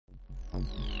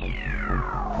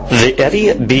The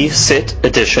Eddie B. Sit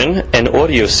edition and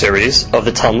audio series of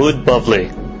the Talmud Bavli.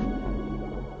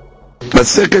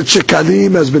 Masechet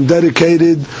Shekalim has been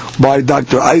dedicated by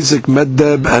Dr. Isaac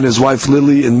Meddeb and his wife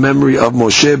Lily in memory of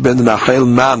Moshe ben Rachel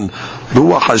Man.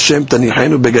 Ruach Hashem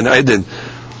Tanichenu Began Eden.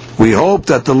 We hope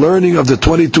that the learning of the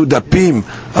 22 dapim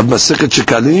of Masechet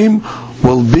Shekalim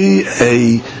will be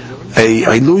a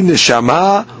Ilui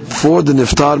Neshama for the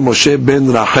Niftar Moshe ben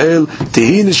Rachel.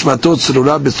 Tehi Nishmatot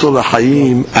Tzrura B'Tzor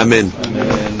HaChaim. Amen.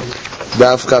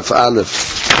 Daf Kaf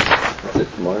Aleph.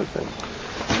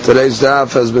 Today's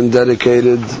daf has been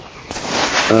dedicated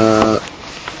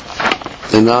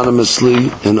anonymously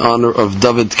in honor of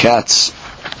David Katz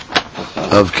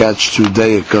of Katz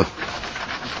Judaica.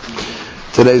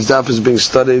 Today's daf is being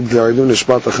studied L'Ilui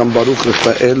Nishmat Acham Baruch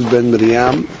Rafael ben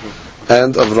Miriam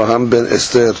and Avraham ben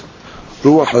Esther.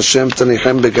 Ruach Hashem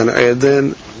Tanichem Began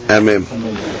Eden. Amen.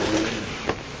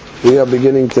 We are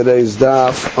beginning today's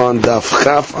daf on Daf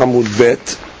Chaf Amud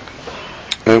Bet,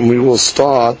 and we will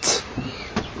start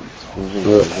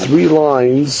 3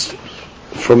 lines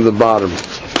from the bottom.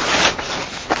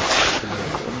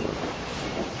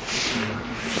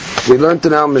 We learned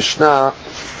in our Mishnah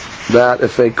that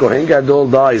if a Kohen Gadol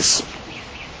dies,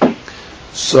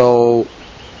 so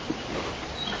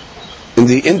in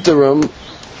the interim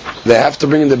they have to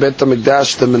bring in the Beit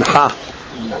HaMikdash the Mincha.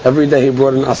 Every day he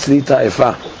brought an Asrita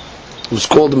Efa. It was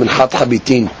called the Minchat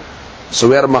Habitin. So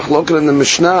we had a Mahloket in the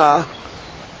Mishnah.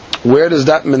 Where does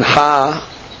that Mincha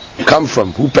come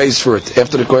from? Who pays for it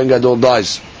after the Kohen Gadol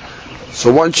dies?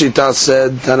 So one Shita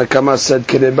said, Tanakama said,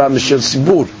 Kereba Mishel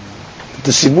Sibur.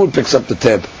 The Sibur picks up the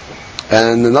tab.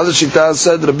 And another Shita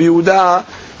said, Rabbi Yehuda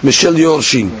Mishel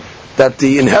Yorshin. That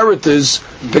the inheritors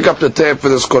pick up the tab for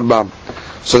this Korban.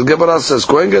 So the Gemara says,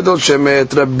 Kohen Gadol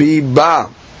Shemet Rabbi Ba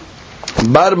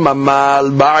Bar Mamal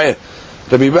Ba'eh.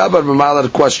 Rabbi Ba Bar Mamal had a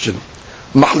question.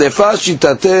 Mahlefa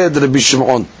Shitate Rabbi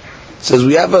Shimon. Says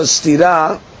we have a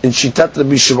stira in Shitat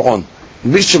Rabbi Shimon.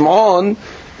 Rabbi Shimon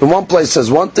in one place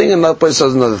says one thing, in another place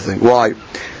says another thing. Why?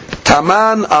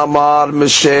 Taman Amar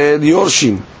Mishel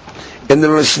Yorshim. In the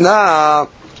Mishnah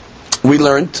we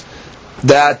learned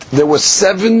that there were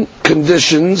 7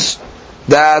 conditions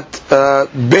that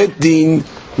Beit Din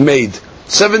made.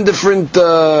 7 different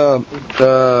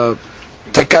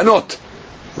takanot,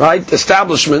 right?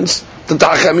 Establishments that the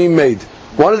Hachamim made.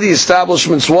 One of the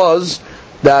establishments was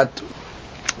that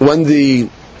when the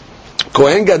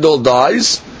Kohen Gadol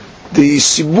dies, the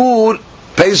Sibur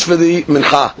pays for the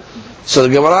Mincha. So the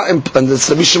Gemara, and the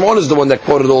Rabbi Shimon is the one that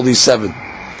quoted all these 7.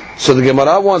 So the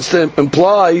Gemara wants to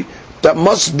imply that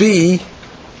must be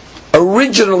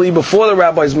originally before the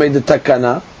rabbis made the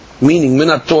takana, meaning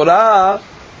Minat Torah,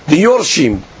 the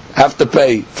Yorshim have to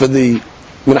pay for the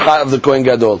Mincha of the Kohen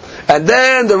Gadol. And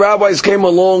then the rabbis came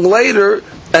along later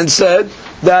and said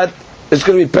that it's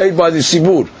going to be paid by the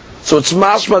Sibur. So it's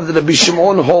mashma that Rabbi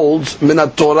Shimon holds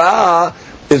Minat Torah,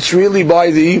 it's really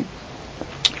by the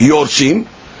Yorshim.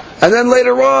 And then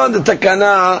later on the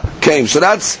takana came. So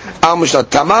that's our Mishnah.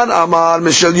 Taman Amar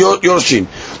Mishel Yorshim.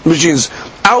 Which means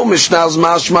our Mishnah's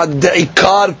mashma, the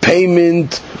ikar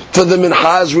payment for the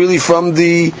mincha is really from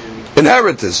the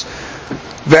inheritors.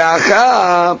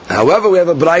 However, we have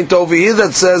a bright over here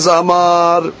that says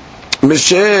Amar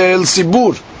Mishel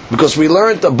Sibur, because we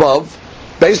learned above,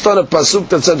 based on a pasuk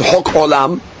that said Hok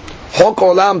Olam. Hok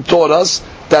Olam taught us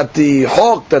that the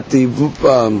Hok, that the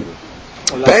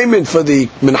payment for the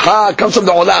mincha comes from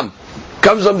the Olam,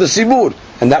 comes from the Sibur,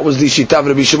 and that was the Shita of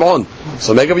Rabbi Shimon.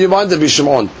 So make up your mind, Rabbi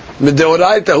Shimon.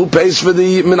 Mideoraita, who pays for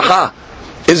the mincha?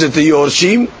 Is it the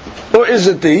Yorshim or is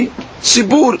it the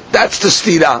Sibur? That's the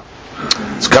stira.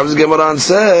 So comes the Gemara and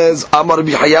says, Amar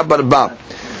Rabbi Chaya bar Ba,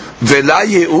 Vela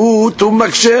Yehu tu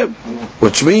makshe,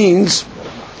 which means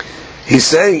he's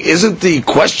saying, isn't the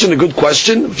question a good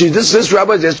question? This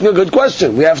rabbi is asking a good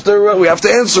question. We have to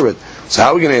answer it. So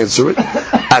how are we going to answer it?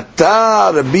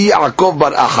 Ata Rabbi Yaakov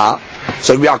bar Aha.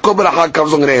 So Rabbi Yaakov bar Aha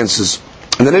comes along and answers.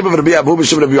 In the name of Rabbi Abu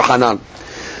B'Shem Rabbi Yohanan.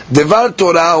 Devar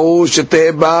Torah hu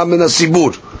sheteba min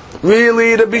asibur.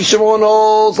 Really, Rabbi Shimon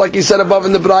holds, like he said above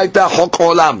in the Braita, Hok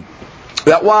Olam.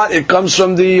 That what? It comes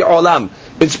from the Olam.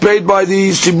 It's paid by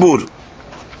the Sibur.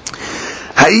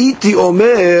 Hayiti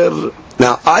Omer.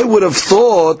 Now, I would have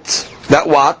thought that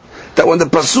what? That when the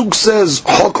Pasuk says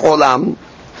Hok Olam,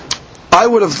 I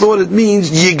would have thought it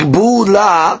means Yigbu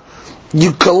La,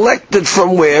 you collect it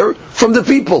from where? From the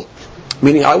people.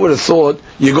 Meaning, I would have thought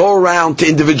you go around to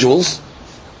individuals,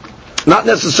 not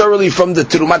necessarily from the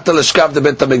Tirumat al-Ashkaf, the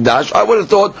Beit HaMikdash. I would have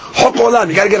thought, Hok Olam,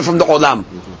 you got to get it from the Olam.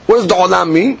 What does the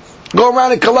Olam mean? Go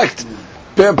around and collect.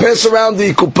 Pass around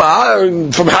the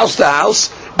Kuppah, from house to house,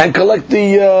 and collect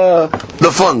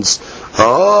the funds.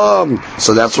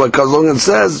 So that's why Kazongan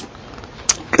says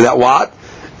that what?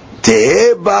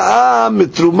 Teheh ba'a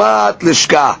mitrumat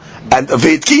lishka. And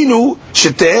veitkinu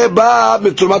sheteheh ba'a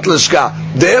mitrumat lishka.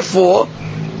 Therefore,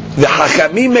 the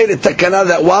Hachamim made a takana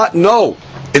that what? No,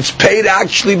 it's paid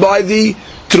actually by the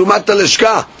Trumat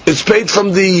al-Lishka. It's paid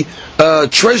from the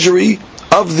treasury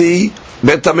of the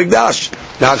Bet HaMikdash.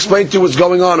 Now I'll explain to you what's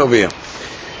going on over here.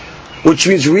 Which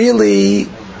means really,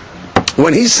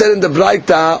 when he said in the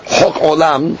Braita, Hok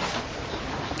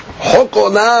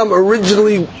Olam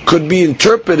originally could be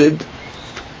interpreted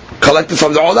collected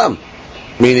from the Olam.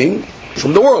 Meaning,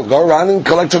 from the world. Go around and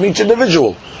collect from each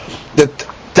individual. The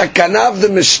Takana of the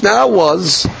Mishnah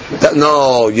was that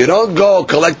no, you don't go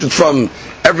collect it from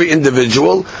every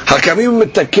individual. Hakamim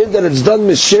mitakid that it's done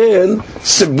Mishel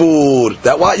Sibur.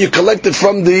 That what you collected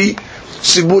from the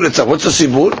Sibur itself. What's the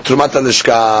Sibur? Trumat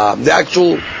al-Lishka. The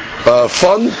actual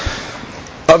fund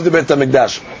of the Bet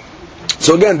HaMikdash.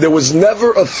 So again, there was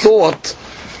never a thought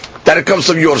that it comes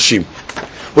from Yorshim.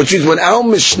 Which means when our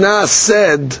Mishnah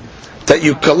said that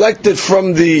you collected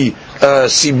from the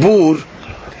Sibur,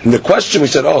 in the question we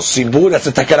said, Sibur, that's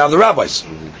the takana of the rabbis.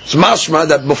 It's mashma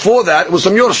that before that it was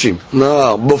from Yorshim.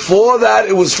 No, before that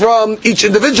it was from each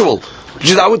individual.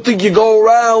 Which is, I would think you go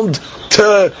around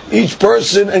to each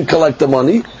person and collect the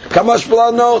money. Kamash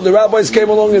Bala, no, the rabbis came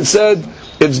along and said,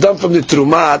 it's done from the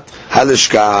Trumat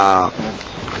Halishka.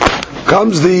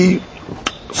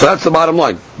 So that's the bottom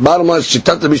line. Bottom line is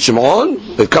Shitat Shimon,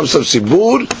 it comes from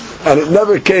Sibur, and it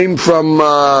never came from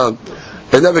the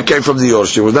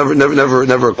Yorshim. It was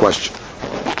never a question.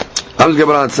 How the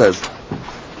Gemara says?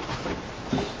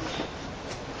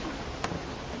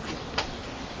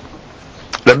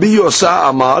 Rabbi Yosa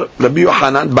Amar, Rabbi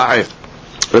Yohanan Ba'eh.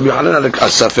 Rabbi Yohanan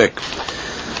al-Safek.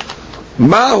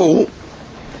 Mahu.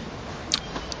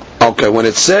 Okay, when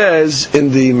it says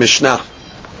in the Mishnah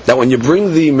that when you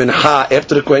bring the mincha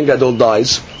after the Kohen Gadol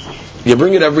dies, you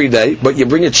bring it every day, but you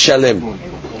bring it shalem.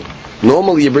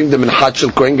 Normally you bring the mincha shel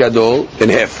Kohen Gadol in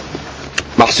half.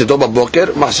 Mahsito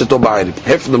b'boker, mahsito b'arib.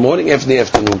 Half in the morning, half in the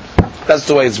afternoon. That's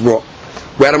the way it's brought.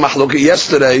 We had a mahloket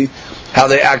yesterday how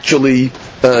they actually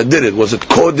did it. Was it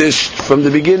kodesh from the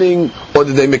beginning, or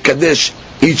did they mekadesh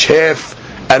each half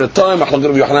at a time?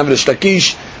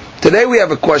 Today we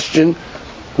have a question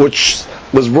which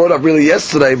was brought up really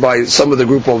yesterday by some of the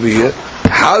group over here.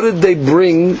 How did they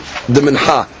bring the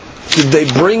mincha? Did they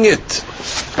bring it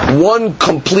one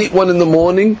complete one in the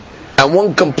morning and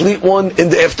one complete one in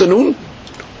the afternoon?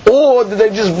 Or did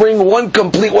they just bring one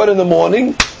complete one in the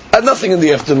morning and nothing in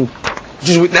the afternoon?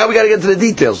 Now we got to get to the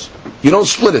details. You don't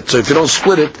split it. So if you don't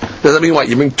split it, does that mean what?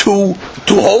 You bring two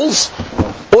holes?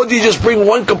 Or do you just bring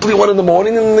one complete one in the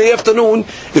morning and in the afternoon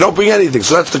you don't bring anything?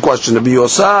 So that's the question. Rabbi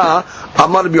Yosa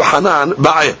Amar Rabbi Yohanan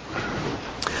Ba'eh.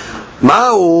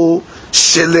 Ma'u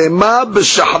shelema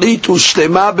b'shahrit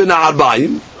u'shlema ben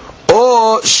arba'im,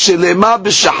 or shelema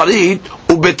b'shahrit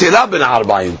u'betela ben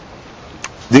arba'im.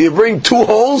 Do you bring two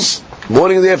holes,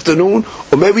 morning and the afternoon,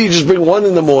 or maybe you just bring one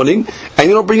in the morning and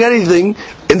you don't bring anything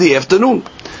in the afternoon?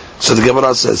 So the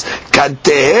Gemara says, and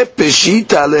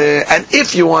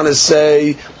if you want to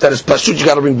say that it's pasuk, you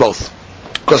got to bring both,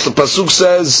 because the pasuk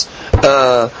says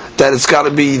that it's got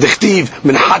to be the chtiv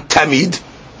minhat tamid,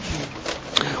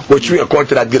 which according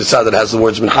to that Girsah that has the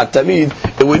words minhat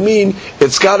tamid, it would mean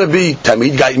it's got to be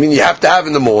tamid. I mean you have to have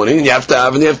in the morning and you have to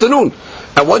have in the afternoon.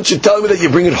 And once you tell me that you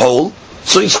bring it whole,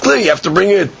 so it's clear you have to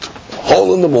bring it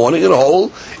whole in the morning and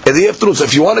whole in the afternoon. So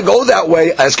if you want to go that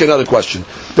way, I ask you another question.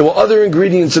 There were other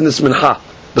ingredients in this mincha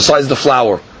besides the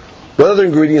flour. What other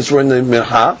ingredients were in the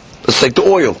mincha? Let's take the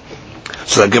oil.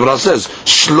 So that Gemara says,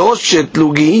 Shloshet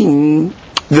lugin,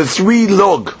 the 3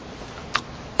 log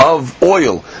of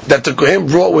oil that the Kohen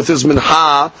brought with his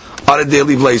mincha on a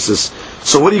daily basis.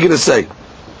 So what are you going to say?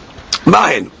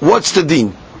 Mahen, what's the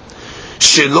din?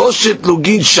 Shloshet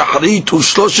lugin shahrit u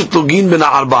shloshet lugin min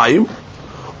arba'im,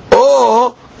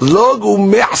 or log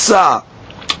u'mehsa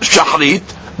shahrit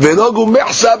ve'log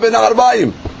u'mehsa ben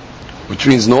arba'im, which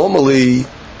means normally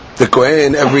the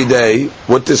Kohen every day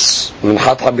with this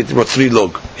minchat habit he brought 3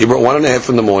 log. He brought 1.5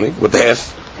 in the morning with the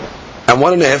half, and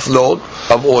 1.5 log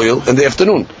of oil in the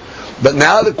afternoon. But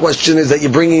now the question is that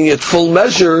you're bringing it full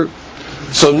measure.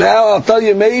 So now I'll tell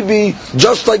you, maybe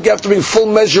just like you have to bring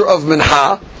full measure of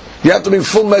mincha, you have to bring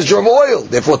full measure of oil.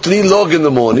 Therefore 3 log in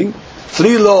the morning,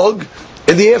 3 log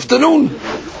in the afternoon.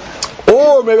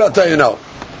 Or maybe I'll tell you now,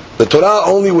 the Torah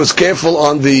only was careful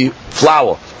on the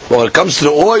flour. But when it comes to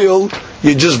the oil,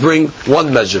 you just bring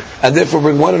 1 measure, and therefore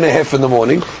bring 1.5 in the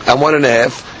morning and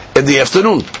 1.5 in the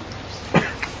afternoon.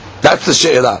 That's the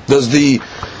she'elah. Does the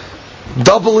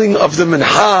doubling of the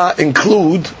minha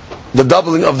include the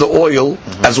doubling of the oil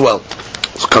as well?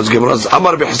 So comes Gemara's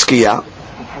Amar b'Hiskiya.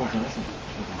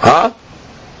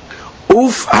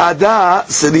 Uf hada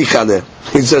selichale.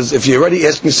 He says, if you're already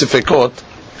asking sefekot,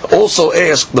 also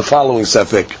ask the following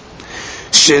sefek.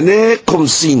 Shene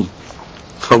kumsin.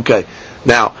 Okay.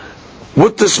 Now,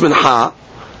 with this minha,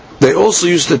 they also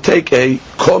used to take a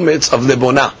kometz of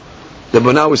lebona.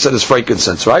 Lebona, we said, is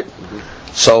frankincense, right?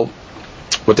 So,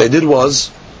 what they did was,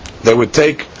 they would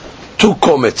take 2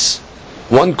 kometz.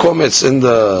 1 kometz in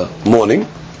the morning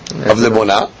of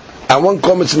lebona, and 1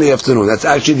 kometz in the afternoon. That's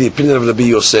actually the opinion of Rabbi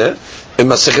Yosef in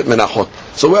Masechet Menachot.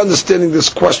 So we're understanding this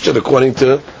question according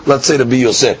to, let's say, Rabbi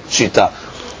Yosef Shita,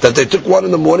 that they took 1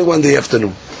 in the morning, 1 in the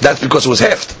afternoon. That's because it was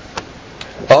heft.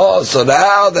 Oh, so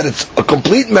now that it's a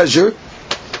complete measure,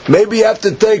 maybe you have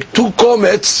to take 2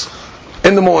 kometz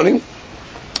in the morning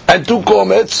and 2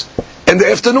 kometz in the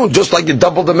afternoon, just like you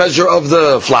double the measure of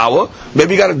the flour.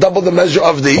 Maybe you got to double the measure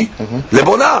of the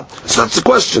lebona. So that's the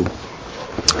question.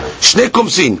 Shnei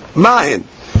kumsin, mahen.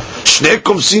 Shnei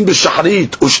kumsin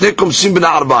b'shachrit, u shnei kumsin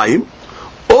b'na'arbayim,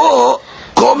 or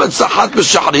kometz sahat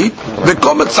b'shachrit,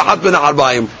 v'kometz sahat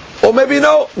b'na'arbayim. Or maybe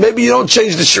no, maybe you don't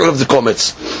change the shiur of the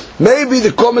kometz. Maybe the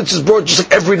kometz is brought just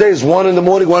like every day, is 1 in the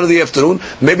morning, 1 in the afternoon.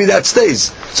 Maybe that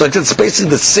stays. So it's basically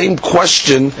the same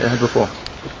question. Before.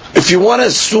 If you want to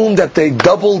assume that they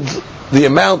doubled the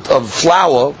amount of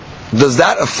flour, does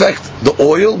that affect the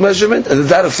oil measurement, and does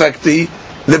that affect the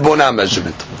lebona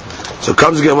measurement? So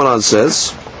comes Gemara and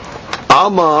says,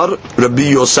 Amar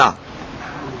Rabbi Yosa.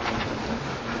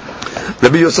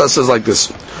 Rabbi Yosa says like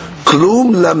this: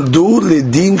 Klum lamdu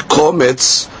lidin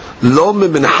kometz lo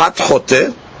miminhat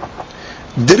hote.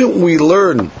 Didn't we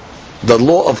learn the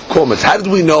law of kometz? How did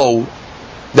we know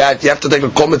that you have to take a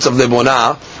kometz of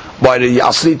lebona by the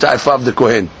asri ta'ifah of the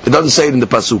kohen? It doesn't say it in the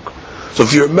pasuk. So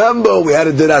if you remember, we had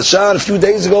a dirashan a few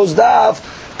days ago's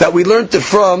daf that we learned it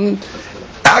from.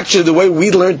 Actually, the way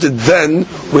we learned it then,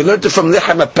 we learned it from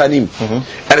Lechem HaPanim.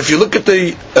 And if you look at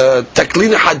the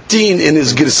Taklin Hatin in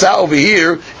his Girsa over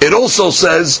here, it also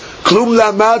says, Klum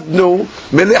Lamadnu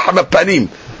Melechem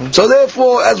HaPanim. So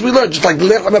therefore, as we learned, just like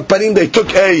Lechem HaPanim, they took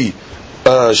a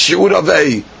shiur of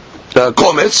a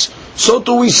kometz, so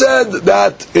too we said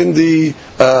that in the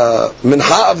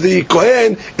minha of the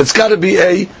Kohen, it's got to be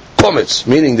a kometz,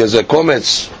 meaning there's a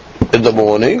kometz in the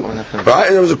morning, right?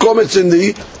 And there was a kometz in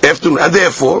the afternoon. And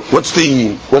therefore, what's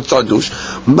our douche?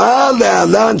 Ma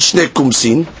le'alan shnei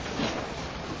kumsin.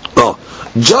 Oh,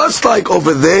 just like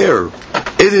over there,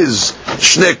 it is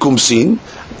shnei kumsin.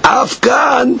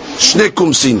 Afkan shnei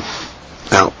kumsin.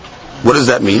 Now, what does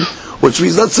that mean? Which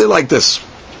means, let's say like this.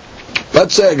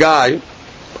 Let's say a guy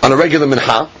on a regular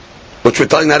minha, which we're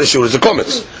telling that the shiur is a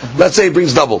kometz. Let's say he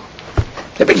brings double.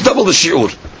 He brings double the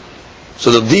shiur. So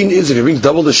the deen is, if he brings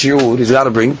double the shiur, he's got to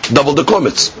bring double the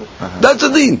kometz. That's the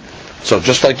deen. So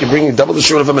just like you're bringing double the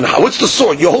shiur of a minha. What's the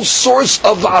source? Your whole source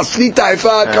of asli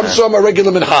ta'ifah comes from a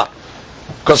regular minha.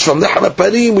 Because from the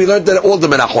Panim we learned that all the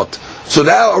minachot. So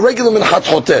now a regular minhat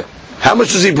choteh, how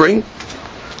much does he bring?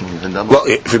 Well,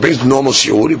 if he brings the normal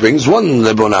shiur, he brings 1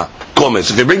 lebona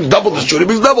kometz. If he brings double the shiur, he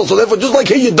brings double. So therefore, just like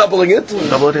here you're doubling it,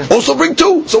 also bring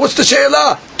 2. So what's the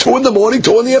she'elah? 2 in the morning,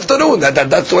 2 in the afternoon.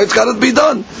 That's the way it's got to be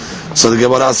done. So the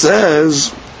Gemara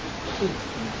says,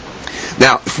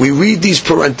 now if we read these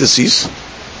parentheses,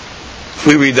 if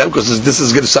we read them, because this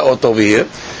is going to sound out over here,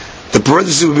 the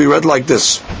parentheses will be read like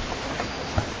this.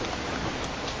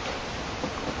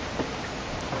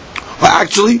 Well,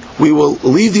 actually, we will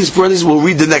leave these parentheses, we'll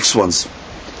read the next ones.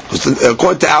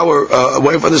 According to our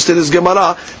way of understanding this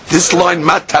Gemara, this line,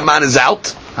 Mat Taman, is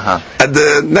out, and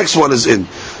the next one is in.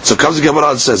 So comes the Gemara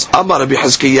and says, Amar Rabbi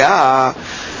Hiskiya.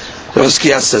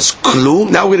 Hiskiya says,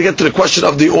 Klum. Now we're going to get to the question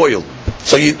of the oil.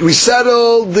 So we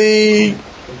settled the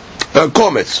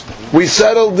kometz. We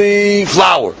settled the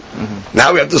flour.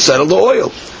 Now we have to settle the oil.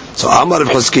 So Amar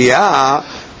Rabbi Hiskiya,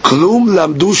 Klum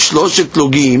lamdu shloshet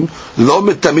lugim lo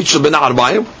mitamit shel ben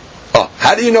arbaim. Oh,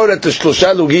 how do you know that the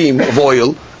shlosha lugim of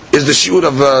oil is the shiur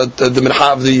of the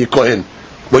minha of the kohen?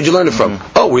 Where'd you learn it from?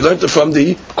 Oh, we learned it from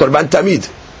the korban tamid.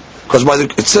 Because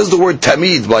it says the word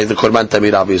tamid by the korban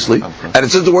tamid, obviously, and it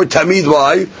says the word tamid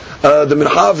by the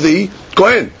minha of the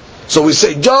kohen. So we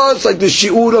say just like the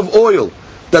shiur of oil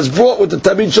that's brought with the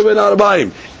tamid shel ben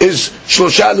arbaim is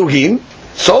shlosha lugim,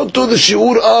 so too the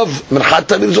shiur of minhat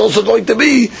tamid is also going to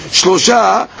be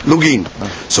shlosha lugim.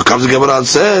 So comes the Gemara and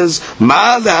says,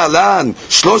 Ma lehalan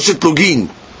shloshet lugim,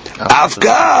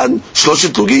 afkan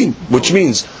shloshet lugim, which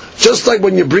means just like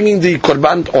when you're bringing the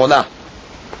korban olah.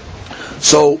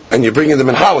 So, and you're bringing the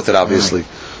minha with it, obviously.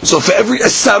 So for every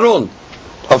esaron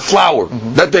of flour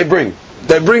that they bring,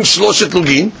 they bring shloshet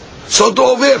lugin. So to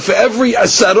over for every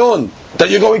asaron that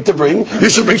you're going to bring, you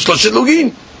should bring shloshet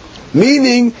lugin.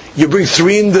 Meaning, you bring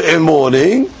 3 in the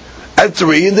morning and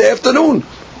 3 in the afternoon.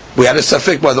 We had a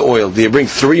safek by the oil. Do you bring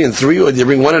 3 and 3, or do you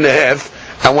bring 1.5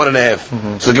 and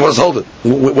 1.5? So give us hold it.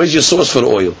 Where's your source for the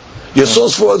oil? Your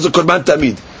source for is the korban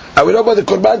tamid. And we know by the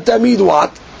korban tamid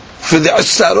what? For the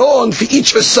asaron, for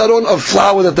each asaron of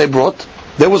flour that they brought,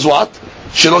 there was what?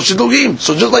 Shilosh lugim.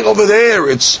 So just like over there,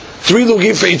 it's 3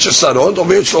 lugim for each asaron.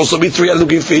 Over here, it should also be 3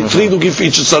 lugim for each, 3 lugim for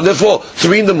each asaron. Therefore,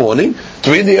 3 in the morning,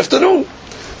 3 in the afternoon.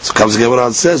 So comes the Gemara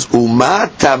and says, "Uma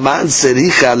taman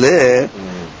serichale,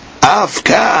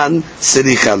 afkan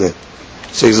serichale."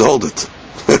 So he's hold it.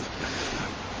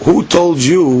 Who told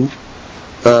you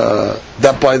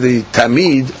that by the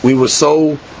tamid we were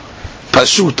so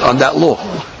pashut on that law?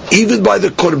 Even by the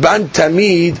korban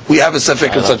tamid, we have a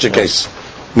safek in such a case.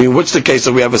 I mean, what's the case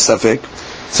that we have a safek?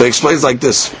 So he explains like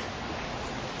this: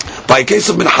 by a case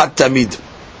of minhat tamid,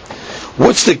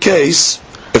 what's the case?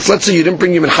 If let's say you didn't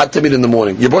bring your minhat tamid in the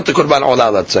morning, you brought the korban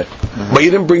olah, let's say, but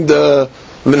you didn't bring the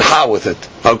minha with it.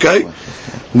 Okay,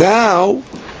 now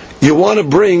you want to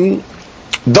bring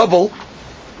double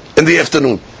in the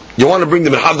afternoon. You want to bring the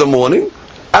minha of the morning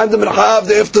and the minha of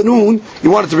the afternoon.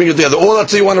 You want to bring it together. Or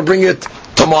let's say you want to bring it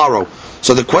tomorrow.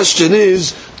 So the question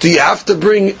is, do you have to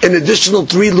bring an additional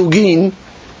 3 lugin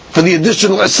for the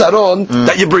additional asaron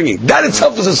that you're bringing? That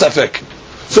itself is a safek.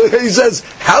 So he says,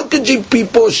 how could you be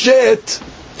poshet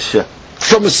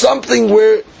from something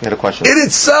where in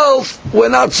itself we're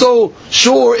not so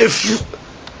sure if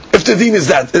the deen is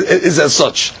as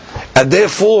such? And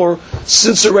therefore,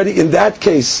 since already in that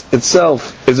case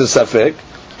itself is a safek,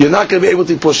 you're not going to be able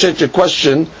to poshet your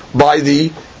question by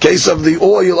the case of the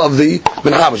oil of the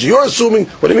minhah. You're assuming,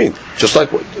 what do you mean? Just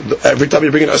like every time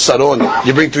you bring an asaron,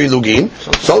 you bring 3 lugin.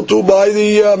 So too by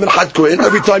the minhat kohen,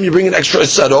 every time you bring an extra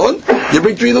asaron, you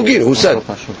bring 3 lugin. Who said?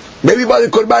 Maybe by the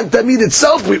korban tamid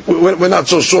itself, we're not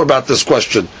so sure about this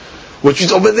question. Which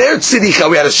is over there, tziricha,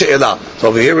 we had a she'elah. So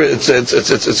over here, it's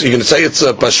you're going to say it's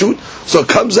pashut. So it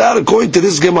comes out, according to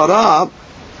this Gemara,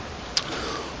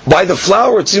 by the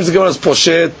flour, it seems the Gemara is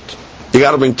poshet, you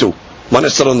got to bring 2. 1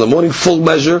 asaron in the morning, full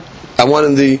measure, and 1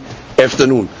 in the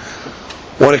afternoon.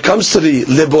 When it comes to the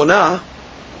libona,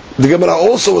 the Gemara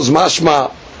also is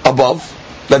mashma above,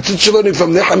 that it's learning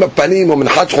from nechama panim or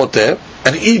minhat choteh,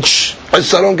 and each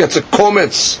asaron gets a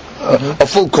kometz, a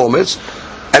full kometz.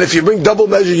 And if you bring double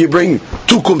measure, you bring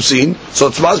 2 kumsin. So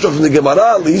it's mashma from the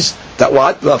Gemara at least, that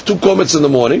what? You have 2 kometz in the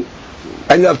morning,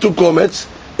 and you have 2 kometz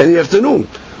in the afternoon.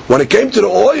 When it came to the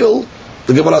oil,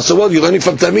 the Gemara said, well, you're learning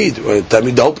from Tamid.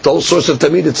 Tamid, the whole source of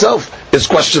Tamid itself is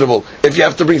questionable. If you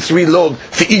have to bring 3 log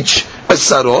for each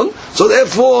asaron, so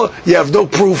therefore you have no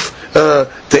proof to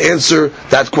answer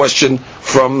that question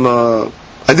from, and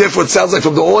therefore it sounds like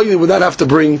from the oil you would not have to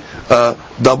bring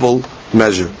double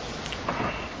measure.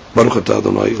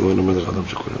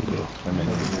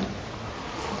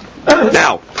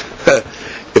 Now,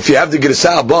 if you have the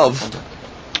Gerasa above,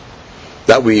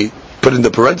 that we put in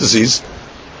the parentheses,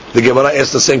 the Gemara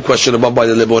asked the same question above by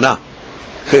the Lebona.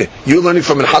 You're learning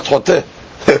from Minhat Choteh.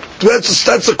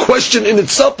 That's a question in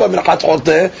itself by Minhat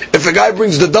Choteh. If a guy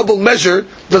brings the double measure,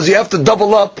 does he have to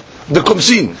double up the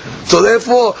kumsin? So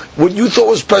therefore, what you thought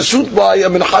was pashut by a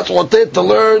Minhat Choteh to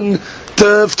learn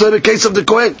to the case of the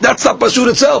Kohen, that's not pashut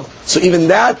itself. So even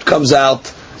that comes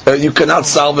out, you cannot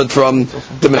solve it from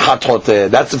the Minhat Choteh.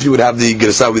 That's if you would have the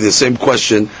Gerasa with the same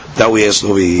question that we asked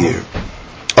over here.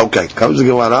 Okay, comes the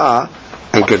Gemara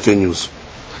and continues.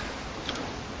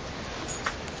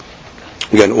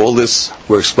 Again, all this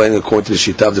we're explaining according to the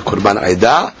Shita of the Korban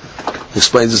Aidah. He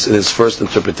explains this in his first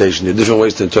interpretation. There are different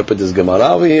ways to interpret this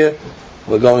Gemara over here.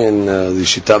 We're going in the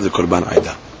Shita of the Korban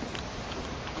Aidah.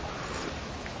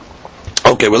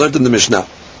 Okay, we learned in the Mishnah.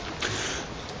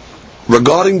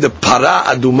 Regarding the Para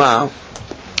Aduma,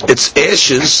 its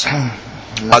ashes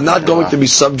are not going to be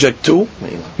subject to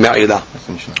Me'ilah.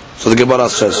 So the Gemara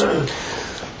says,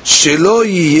 Shelo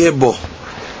yiyeh bo,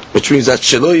 which means that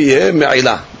Shelo yiyeh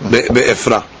Me'ilah,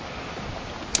 be'efra.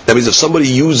 That means if somebody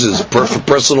uses for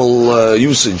personal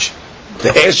usage the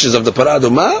ashes of the Para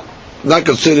Aduma, not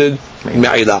considered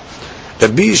Me'ilah.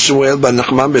 Rabbi Shmuel ben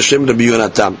Nachman b'shem Rabbi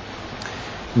Yonatan.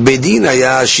 Bedin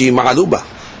haya shi ma'aluba.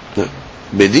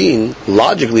 Bedin,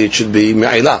 logically it should be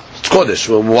Me'ilah. It's Kodesh.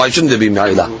 Well, why shouldn't it be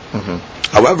Me'ilah?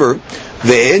 However,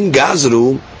 ve'en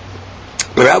gazru,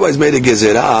 the rabbis made a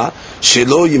gezerah,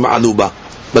 shelo yim'aluba.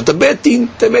 But the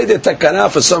Betin, they made a takana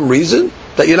for some reason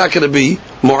that you're not going to be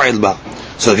mu'ilba.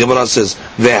 So the Gemara says,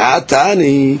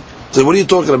 ve'hatani. So what are you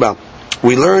talking about?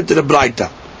 We learned in the Braita,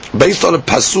 based on a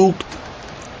pasuk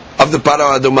of the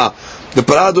Para Aduma, The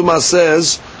Paraduma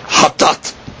says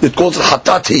hatat. It calls it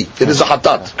hatat he. It is a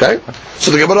hatat. Okay.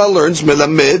 So the Gemara learns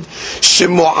melamed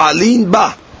shemu'alin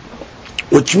ba,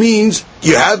 which means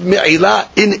you have me'ilah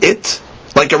in it,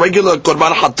 like a regular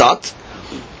korban hatat.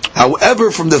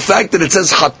 However, from the fact that it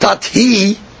says hatat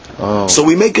he, so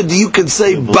we make it. You can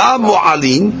say ba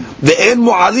mu'alin, ve'en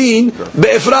mu'alin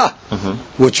be'efra,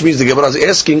 which means the Gemara is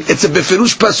asking. It's a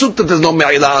befirush pasuk that there's no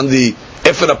me'ilah on the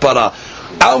efra para.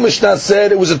 Our Mishnah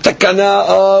said it was a takana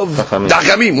of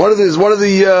Dachamim. One of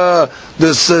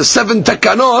the 7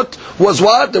 takanot was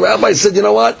what? The rabbi said, you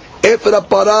know what? Efra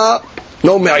para,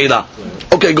 no me'ilah.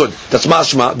 Okay, good. That's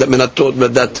mashma, that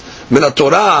minat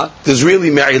Torah, there's really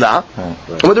me'ilah.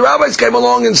 But the rabbis came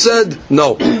along and said,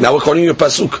 no. Now according to the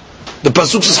pasuk, the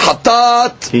pasuk says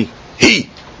hatat, he.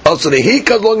 Also the he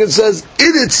comes along and says,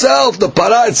 in itself, the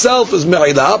para itself is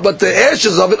me'ilah, but the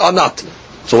ashes of it are not.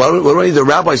 So why don't we need the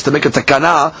rabbis to make a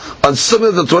takana on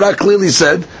something that the Torah clearly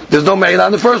said there's no me'ilah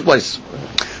in the first place?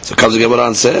 So comes the Gemara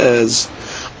and says,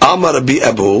 Amar Rabbi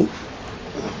Abu,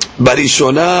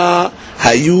 Barishona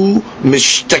hayu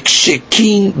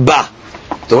mishtakshekin ba.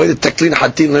 The way the Taklin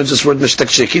Hatin learns this word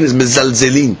mishtakshekin is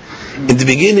mizalzelin. In the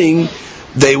beginning,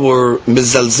 they were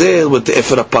mizalzel with the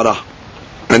efra para,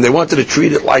 and they wanted to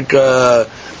treat it like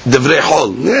devrei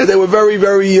hol. Yeah, they were very,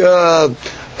 very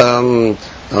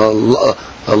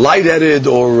light-headed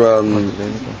or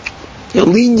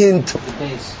lenient,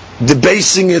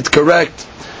 debasing it. Correct.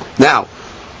 Now,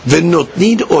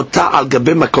 v'notnid ota al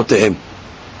gabe makotehem.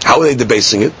 How are they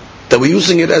debasing it? They were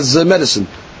using it as medicine.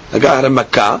 A guy had a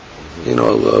makkah,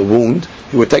 a wound.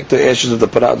 He would take the ashes of the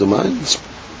paraduma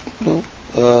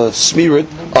and smear it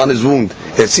on his wound.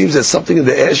 It seems there's something in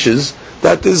the ashes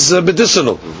that is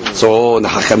medicinal. So when the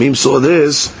Hakamim saw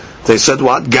this, they said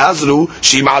what? Gazru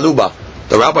shimaluba.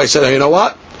 The rabbi said, you know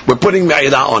what? We're putting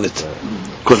me'ilah on it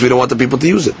because we don't want the people to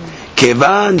use it.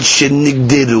 Kevan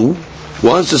shenigdiru.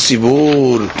 Once the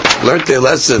Sibur learned their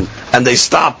lesson and they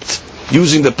stopped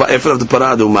using the efed of the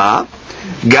paraduma,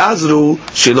 Gazru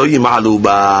shelo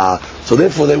yimaluba. So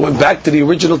therefore they went back to the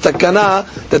original takana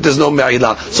that there's no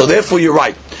me'ilah. So therefore you're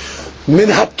right.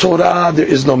 Minhat Torah there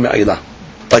is no me'ilah.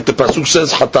 Like the pasuk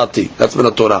says hatati. That's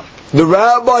minhat Torah. The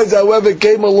rabbis, however,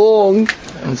 came along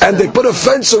and they put a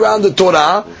fence around the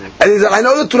Torah, and he said, I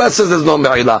know the Torah says there's no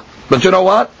me'ilah, but you know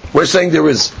what? We're saying there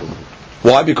is.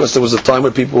 Why? Because there was a time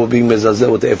where people were being mezazel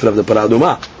with the efed of the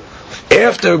paraduma.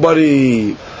 After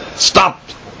everybody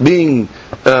stopped being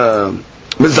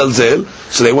mezalzel,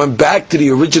 so they went back to the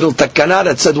original takana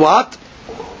that said what?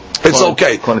 It's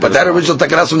okay. But that original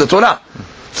takana is from the Torah.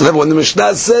 So then when the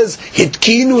Mishnah says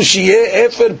hitkinu shiye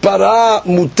efer para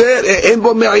muter en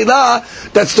bo me'ilah,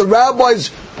 that's the rabbis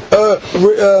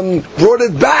brought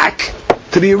it back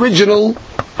to the original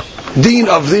deen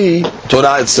of the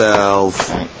Torah itself.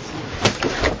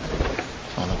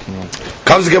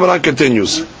 Comes the Gemara and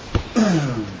continues.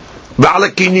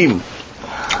 Ba'ala kinim.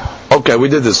 Okay, we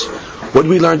did this. What did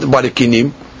we learn about the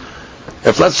kinim?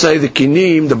 If let's say the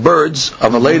kinim, the birds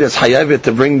of a lady that's hayavet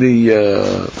to bring the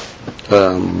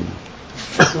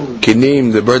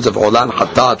kinim, the birds of Olan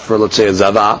Hatat for, let's say, a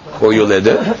Zava or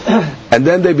Yoledet, and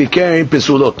then they became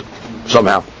Pesulot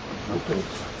somehow.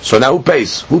 So now who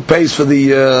pays? Who pays for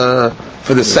the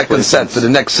second set, for the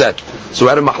next set? So we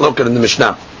had a mahloket in the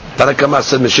Mishnah. Tanakama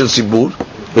said Mishil Sibur,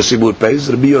 the Sibur pays.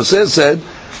 Rabbi Yosef said,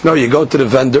 no, you go to the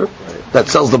vendor that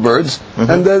sells the birds,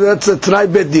 and that's a Tanai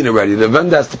Bet Din already. The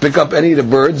vendor has to pick up any of the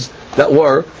birds that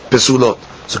were Pesulot.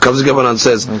 So comes the Gemara and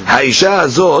says, Haisha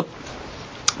Azot,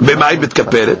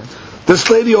 this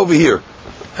lady over here,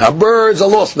 her birds are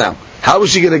lost now. How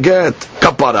is she going to get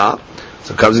kapara?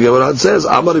 So comes the Gemara and says,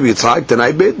 Amar Yitzhak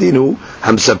Tanai Bet Dinu,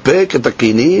 Hamsapek et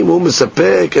Akinim,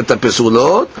 Umsapek et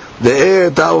Pesulot,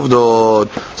 De'et Avdot.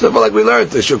 So like we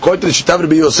learned, according to the Shitav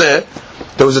Rabbi Yosef,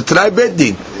 there was a Tanai Bet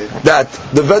Din that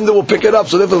the vendor will pick it up.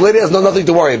 So therefore the lady has nothing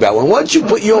to worry about. Once you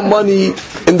put your money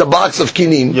in the box of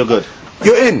kinim, you're good.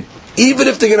 You're in. Even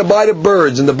if they're going to buy the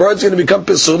birds and the birds are going to become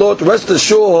pesulot, rest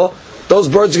assured those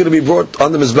birds are going to be brought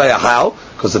on the mizbeach. How?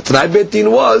 Because the Tanai Bet Din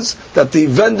was that the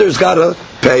vendors got to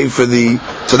pay for the.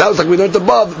 So that was like we learned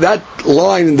above. That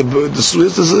line in this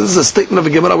is a statement of a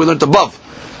Gemara we learned above.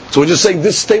 So we're just saying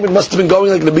this statement must have been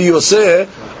going like the Rabbi Yosef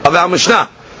of our Mishnah.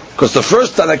 Because the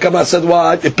first time I come out said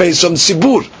what? It pays from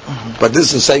Sibur. But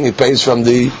this is saying it pays from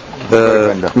the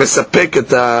Mesapek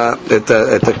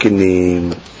et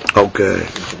Kinim. Okay.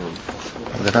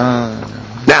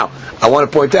 Now, I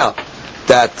want to point out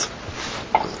that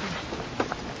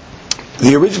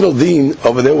the original deen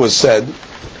over there was said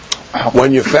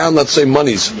when you found, let's say,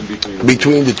 monies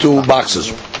between the two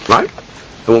boxes, right?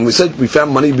 And when we said we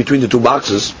found money between the two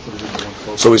boxes,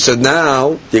 So we said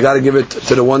now you got to give it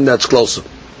to the one that's closer.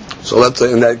 So let's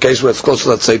say in that case where it's closer,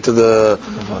 let's say to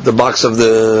the box of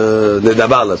the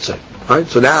davar, let's say. Right?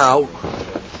 So now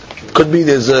could be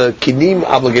there's a kinim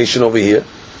obligation over here,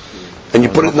 and you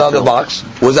put it in the other box.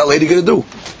 What's that lady going to do?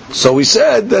 So we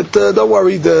said that don't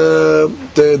worry, the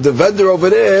vendor over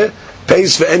there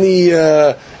pays for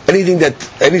anything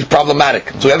any problematic.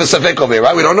 So we have a safek over here,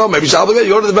 right? We don't know. Maybe she's obligated.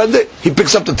 You go to the vendor, he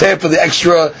picks up the tab for the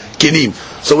extra kinim.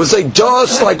 So we say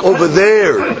just like over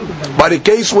there, by the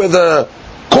case where the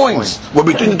coins were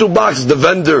between the two boxes, the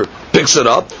vendor picks it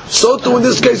up. So too in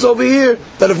this case over here,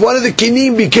 that if one of the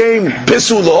kinim became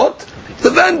pisulot,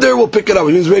 the vendor will pick it up.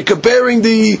 It means we're comparing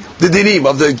the dinim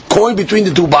of the coin between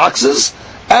the two boxes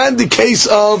and the case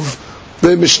of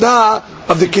the Mishnah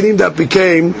of the kinim that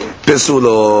became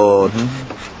pisulot.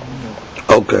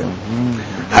 Okay.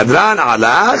 Hadran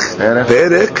alach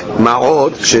perek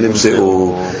ma'ot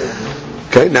shenimzeu.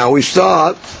 Okay, now we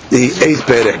start the 8th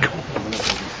perek.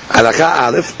 Halakha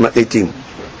Aleph 18.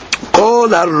 Kol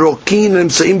harokin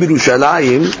nemseim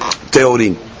b'Yerushalayim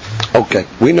teorim. Okay,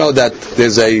 we know that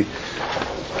there's a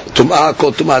tum'ah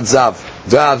called tum'at zav,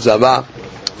 zava.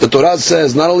 The Torah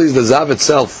says not only is the zav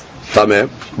itself tameh,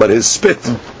 but his spit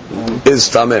is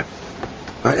tameh.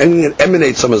 Anything that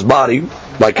emanates from his body,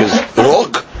 like his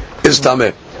rock, is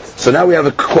tameh. So now we have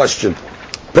a question.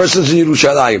 Person's in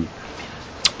Yerushalayim,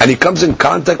 and he comes in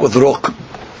contact with rock.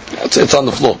 It's on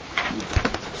the floor.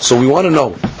 So we want to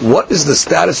know, what is the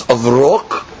status of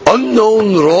rock,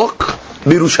 unknown rock,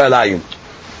 b'Yerushalayim?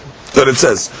 So it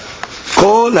says,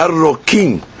 Kol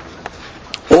harokin,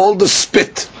 all the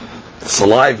spit,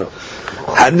 saliva,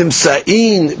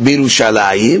 hanimsa'in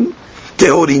b'Yerushalayim,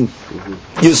 tehorin.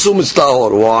 You assume it's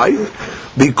tahor. Why?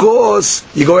 Because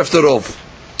you go after Rov.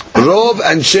 Rov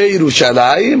and Shei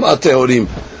Yerushalayim are tehorim.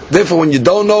 Therefore, when you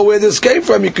don't know where this came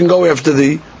from, you can go after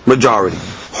the majority.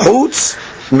 Chutz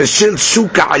Meshil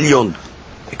Shuka Alyon.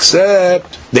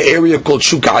 Except the area called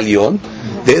Shuka Alyon.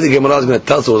 There the Gemara is going to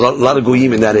tell us there was a lot of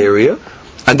Goyim in that area.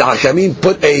 And the Hakamim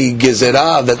put a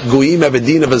gezerah that Goyim have a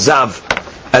din of a zav.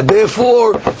 And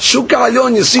therefore, Shuka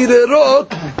Alyon, you see the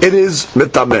rock, it is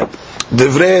metameh.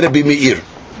 Divrei Rabbi Meir.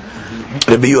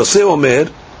 Rabbi Yosef Omer,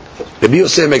 Rabbi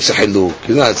Yosef makes a hiluk.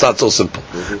 It's not so simple.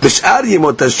 B'sh'ar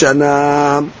Yemot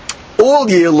HaShana, all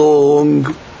year long,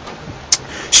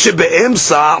 shebe'em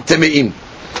sa' teme'im.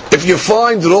 If you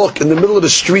find rock in the middle of the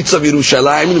streets of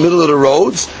Yerushalayim, in the middle of the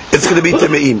roads, it's going to be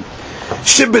teme'im.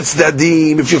 Shibitz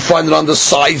dadim, if you find it on the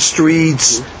side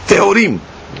streets, tehorim.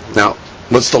 Now,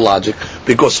 what's the logic?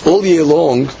 Because all year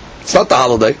long, it's not the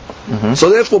holiday. So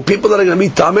therefore, people that are going to be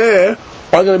tameh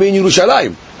are going to be in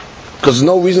Yerushalayim. Because there's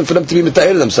no reason for them to be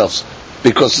mitahir themselves.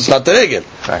 Because it's not the regel.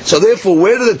 Right. So therefore,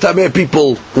 where do the tameh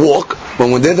people walk?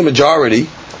 When they're the majority,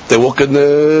 they walk in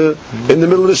the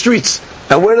middle of the streets.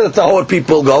 And where do the tahor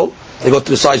people go? They go to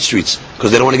the side streets.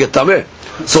 Because they don't want to get tameh.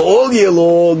 So all year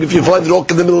long, if you find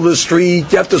rock in the middle of the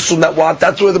street, you have to assume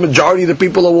that's where the majority of the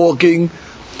people are walking.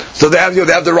 So they have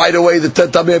the right of way, the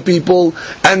tameh people,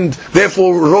 and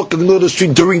therefore rock in the middle of the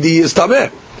street during the year is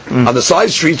tameh. On the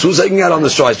side streets, who's hanging out on the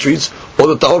side streets? Or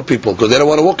the tahor people, because they don't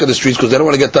want to walk in the streets, because they don't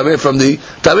want to get tameh from the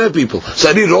tameh people. So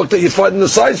any rock that you find in the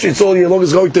side streets all year long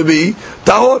is going to be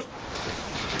tahor.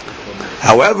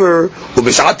 However,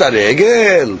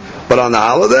 but on the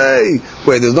holiday,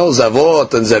 where there's no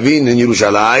zavot and zavin in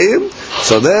Yerushalayim,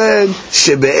 so then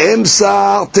shebe'em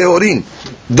sa teorin.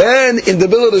 Then in the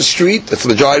middle of the street, that's the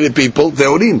majority of people,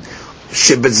 teorin.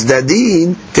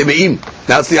 Shebezdadin temeim.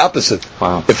 That's the opposite.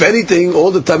 Wow. If anything,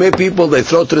 all the tameh people they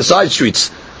throw to the side streets,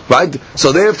 right?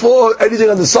 So therefore, anything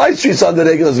on the side streets on the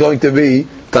regular is going to be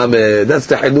tameh. That's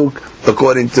the hiluk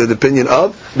according to the opinion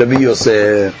of Rabbi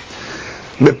Yosef.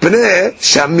 Mipnei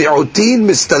shami'utin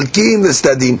mistalkim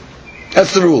l'stadim.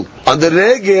 That's the rule. On the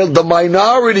regel, the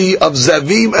minority of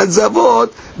zavim and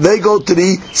zavot, they go to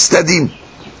the stadim.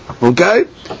 Okay?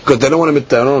 Because they don't want to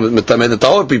mitameh the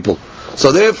tahor people.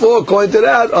 So therefore, according to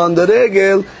that, on the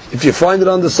regel, if you find it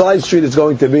on the side street, it's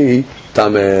going to be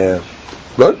tameh.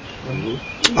 Good?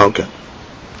 Okay.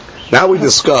 Now we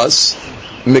discuss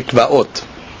mikvaot.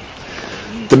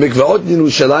 The mikvaot in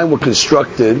Yerushalayim were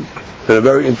constructed in a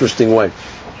very interesting way.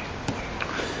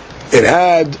 It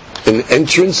had an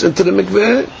entrance into the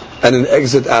mikveh and an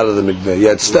exit out of the mikveh. You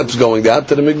had steps going down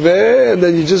to the mikveh, and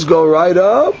then you just go right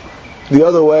up the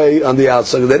other way on the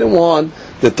outside. They didn't want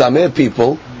the tameh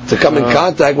people to come in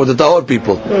contact with the tahor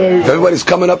people. If everybody's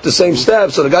coming up the same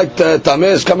steps, so the guy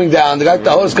tameh is coming down, the guy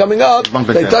tahor is coming up,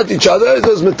 they touch each other, it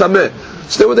was mitameh.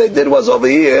 So what they did was over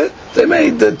here, they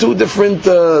made two different,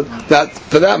 that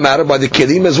for that matter, by the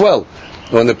kelim as well.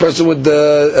 When the person would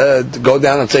go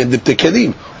down and say the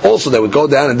kelim, Also, they would go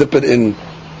down and dip it in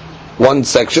one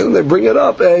section, and they bring it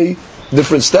up a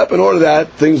different step in order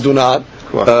that things do not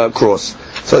cross.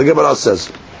 So the Gemara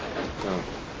says,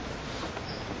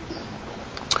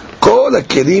 Kol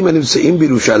ha-kelim hanimtzeim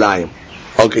b'Yerushalayim.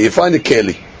 Okay, you find a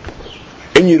keli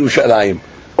in Yerushalayim.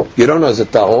 You don't know, is it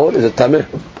tahor, is it tameh?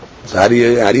 So how do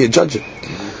you judge it?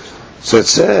 So it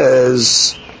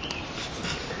says,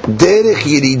 Derech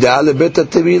yirida lebet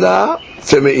ha-tevila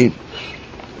teme'in.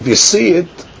 If you see it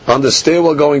on the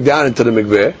stairwell going down into the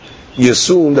mikveh, you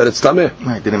assume that it's tameh.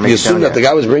 You assume that the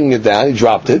guy was bringing it down, he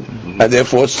dropped it, and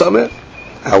therefore it's tameh.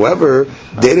 However,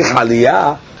 derech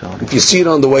aliyah, if you see it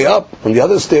on the way up, on the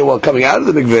other stairwell coming out of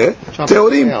the mikveh,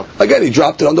 teorim, again, he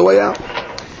dropped it on the way out.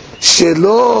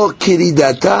 Shelo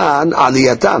kiridatan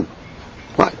aliyatan.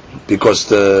 Why? Because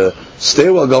the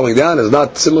stairwell going down is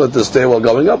not similar to the stairwell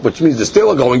going up, which means the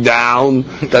stairwell going down,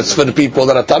 that's for the people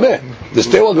that are tameh. The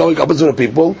stairwell going up is for the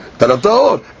people that are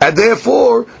tahor. And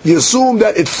therefore, you assume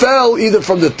that it fell either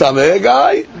from the tameh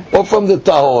guy or from the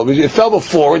tahor. It fell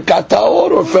before it got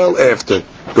tahor or fell after.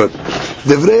 Good.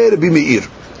 Devrei Rabbi Meir.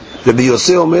 Rabbi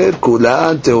Yosef Omer,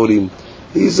 Kulan Teorim.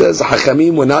 He says,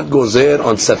 Hachamim will not go there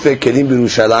on Safek Kelim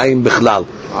B'Yerushalayim Bichlal.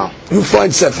 You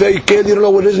find Safek Kelim, you don't know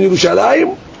what it is in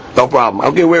Yerushalayim? No problem. I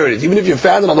don't care where it is. Even if you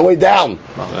found it on the way down,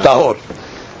 tahor.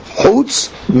 Chutz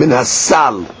min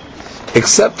hasal.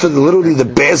 Except for literally the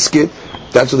basket,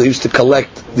 that's where they used to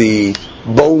collect the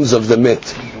bones of the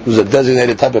mit. It was a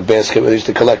designated type of basket where they used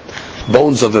to collect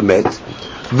bones of the mit.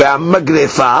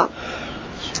 Magrefa.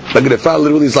 Magrefa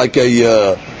literally is like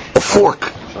a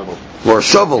fork or a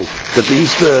shovel that they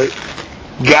used to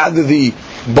gather the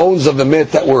bones of the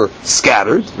mit that were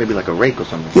scattered. Maybe like a rake or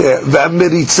something. Yeah.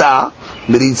 Meritza.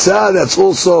 Meritza, that's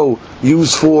also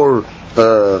used for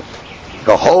a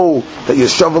hoe that you're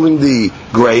shoveling the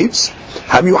graves.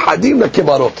 Hadim la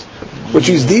kibarot, which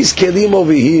is these kelim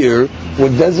over here were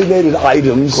designated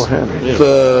items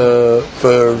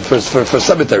for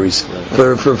cemeteries,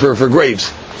 for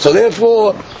graves. So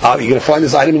therefore, you're going to find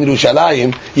this item in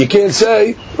Yerushalayim. You can't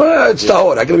say, well, it's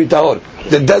tahor. How can it be tahor?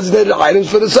 They're designated items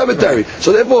for the cemetery.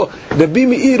 So therefore, the Rabbi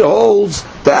Meir holds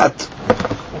that.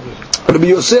 Rabbi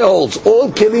Yosef holds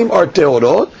all kelim are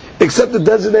tehorot except the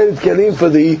designated kelim for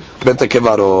the bet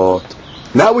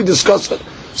kevarot. Now we discuss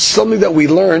something that we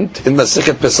learned in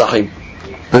Masechet Pesachim,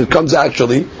 and it comes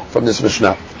actually from this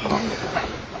Mishnah.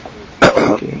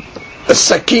 A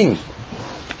sakin.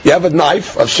 You have a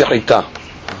knife of shechita.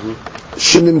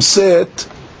 Shinimset.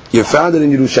 You found it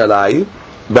in Yerushalayim.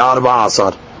 Be'arba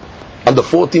asar. On the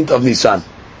 14th of Nisan.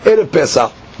 Erev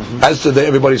Pesach. As today,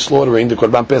 everybody's slaughtering the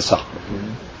Korban Pesach.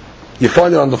 You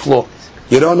find it on the floor.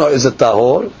 You don't know, is it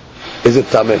tahor? Is it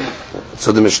tameh?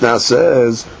 So the Mishnah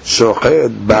says,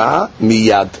 shochet ba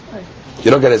miyad.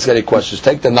 You don't get any questions.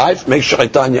 Take the knife, make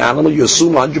shechita on your animal, you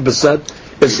assume 100%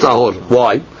 it's tahor.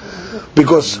 Why?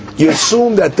 Because you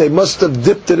assume that they must have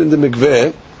dipped it in the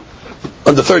mikveh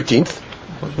on the 13th.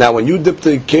 Now when you dip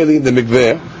the keli in the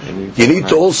mikveh, you need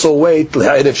to also wait till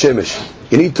ha'erev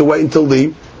shemesh. You need to wait until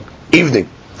the evening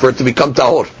for it to become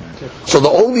tahor. So the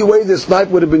only way this knife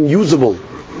would have been usable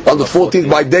on the 14th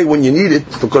by day when you need it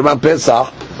for Korban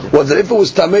Pesach was that if it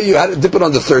was tameh, you had to dip it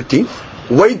on the 13th,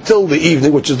 wait till the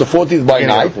evening, which is the 14th by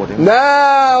night.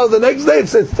 Now the next day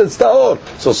it's tahor.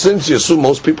 So since you assume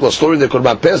most people are storing their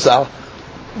Korban Pesach,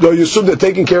 you assume they're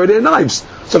taking care of their knives.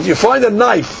 So if you find a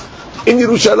knife in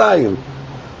Yerushalayim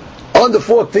on the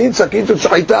 14th, sakitu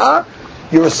shachita,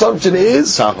 your assumption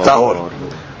is tahor.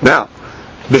 Now,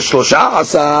 b'shlosha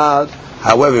asar.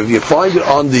 However, if you find it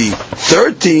on the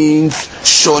 13th,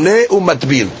 shoneh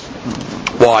umatbil.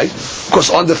 Why? Because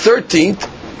on the 13th,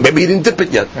 maybe he didn't dip it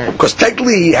yet. Because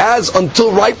technically he has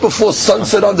until right before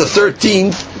sunset on the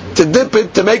 13th to dip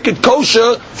it, to make it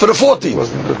kosher for the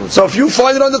 14th. So if you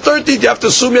find it on the 13th, you have to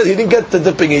assume that he didn't get to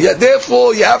dipping it yet.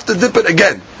 Therefore, you have to dip it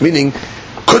again. Meaning,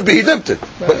 could be he dipped it.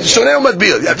 But shoneh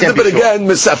umatbil. You have to dip it again,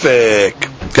 misafek.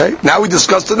 Okay? Now we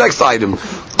discuss the next item.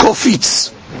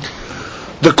 Kofitz.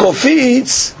 The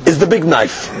kofitz is the big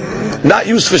knife, not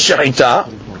used for shechita.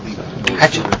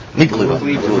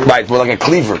 Right, more like a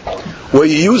cleaver, where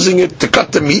you're using it to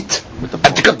cut the meat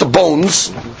and to cut the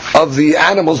bones of the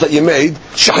animals that you made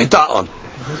shechita on.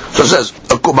 So it says,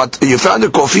 you found the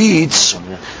kofitz,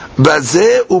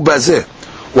 bazeh u-bazeh,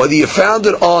 whether you found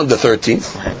it on the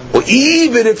 13th, or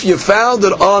even if you found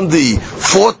it on the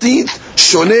 14th,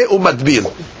 shoneh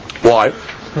u-matbil. Why?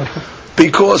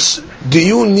 Because do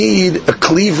you need a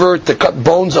cleaver to cut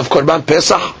bones of Korban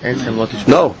Pesach?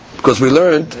 No, because we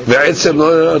learned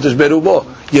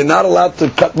you're not allowed to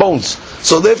cut bones.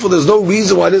 So therefore, there's no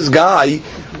reason why this guy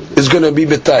is going to be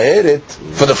betaheret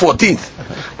for the 14th.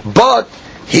 But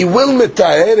he will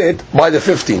mitaher it by the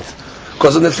 15th.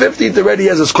 Because on the 15th already he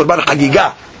has his korban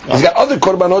hagigah. He's got other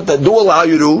korbanot that do allow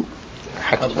you to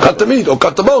cut the meat or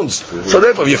cut the bones. So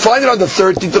therefore, if you find it on the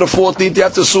 13th or the 14th, you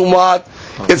have to assume what?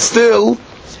 It's still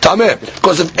tameh.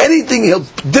 Because if anything, he'll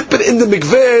dip it in the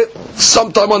mikveh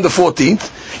sometime on the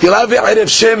 14th. He'll have erev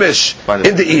shemesh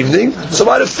in the evening. So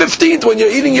by the 15th, when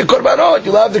you're eating your korbanot,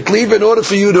 you'll have the cleave in order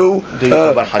for you to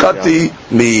cut the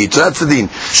meat. So that's the din.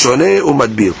 Shoneh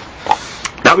umadbil.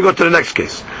 Now we go to the next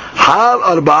case. Hal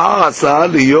arba'a asar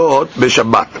liyot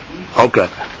b'Shabbat. Okay.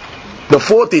 The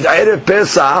 14th, erev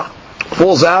Pesach,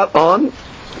 falls out on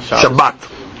Shabbat.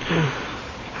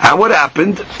 And what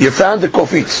happened? You found the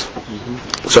kofitz.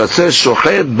 So it says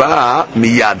shochet ba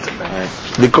miyad,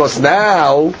 because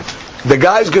now the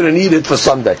guy's going to need it for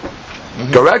Sunday.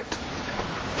 Correct?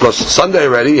 Because Sunday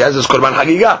already he has his korban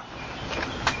hagigah.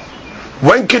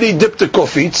 When can he dip the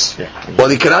kofitz? Well,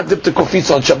 he cannot dip the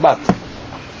kofitz on Shabbat,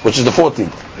 which is the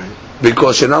 14th,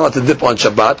 because you're not allowed to dip on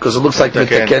Shabbat because it looks like you're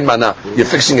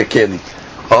fixing a keli.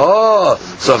 Oh,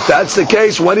 so if that's the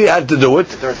case, when he had to do it?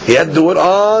 He had to do it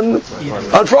on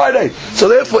Friday. So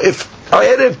therefore, if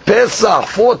Erev Pesach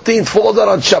 14th falls out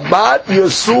on Shabbat, you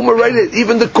assume already that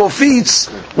even the kofitz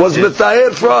was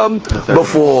mitaher from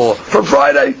before, from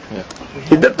Friday.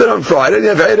 He dipped it on Friday, and you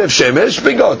have Erev Shemesh,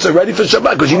 bingo, it's ready for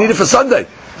Shabbat, because you need it for Sunday.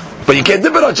 But you can't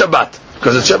dip it on Shabbat,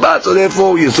 because it's Shabbat, so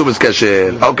therefore you assume it's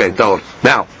kasher. Okay, tahor.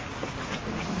 Now,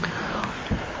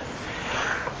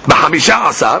 B'Hamisha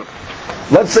Asar,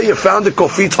 let's say you found the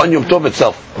kofitz on Yom Tov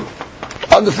itself.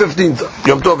 On the 15th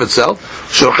Yom Tov itself,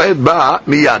 shochet ba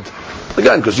miyad.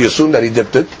 Again, because you assume that he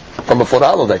dipped it from before the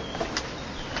holiday.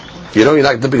 You know you're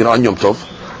not dipping it on Yom Tov.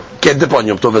 Can't dip on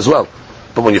Yom Tov as well.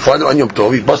 But when you find it on Yom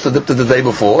Tov, he must have dipped it the day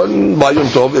before, and by Yom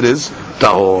Tov it is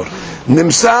tahor.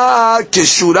 Nimsa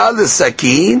keshura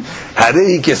l'sakin,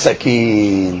 harei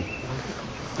kesakin.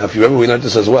 Now if you remember, we learned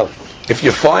this as well. If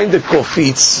you find the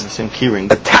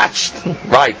kofitz attached,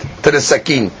 right, to the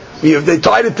sakin, if they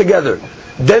tied it together,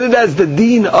 then it has the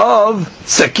deen of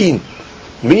sakin.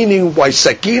 Meaning, by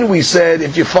sakin we said,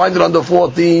 if you find it on the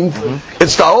 14th,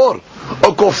 it's tahor.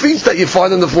 Or kofitz that you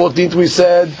find on the 14th, we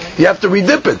said, you have to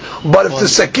redip it. But if the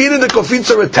sakin and the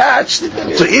kofitz are attached,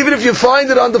 so even if you find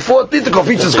it on the 14th, the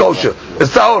kofitz is kosher.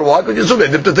 It's tahor. Why? Because you assume they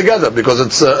dipped it together, because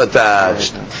it's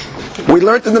attached. We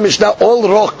learned in the Mishnah, all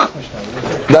rock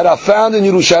that are found in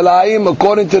Yerushalayim,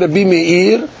 according to Rabbi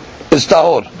Meir, is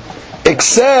tahor,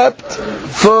 except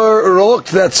for rock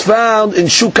that's found in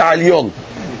Shuk Alyon.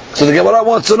 So the Gemara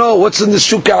wants to know what's in the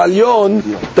Shuk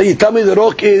Alyon that you tell me the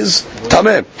rock is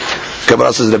tameh.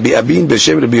 Gemara says Rabbi Abin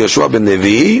b'Shem Rabbi Yoshua ben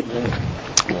Levi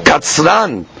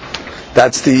Katzran.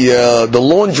 That's the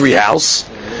laundry house.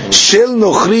 Shel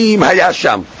Nochrim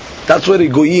Hayasham. That's where the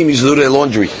goyim used to do their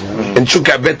laundry in Shuk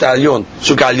Alyon.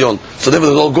 So there was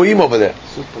all goyim over there.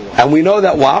 And we know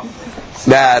that what?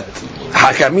 That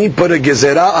Hakamim put a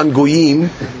gezerah on goyim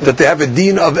that they have a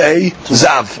deen of a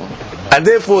zav. And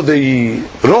therefore the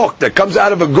rock that comes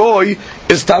out of a goy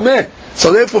is tameh.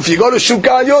 So therefore if you go to Shuk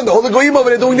Alyon, all the goyim over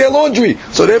there doing their laundry.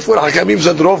 So therefore Hakamim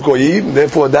said rov goyim,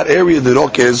 therefore that area the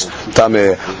rock is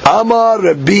tameh. Amar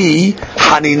Rabbi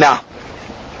Hanina.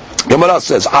 Gemara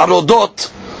says,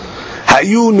 Arodot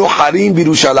Hayu Nuharim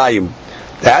Birushalayim.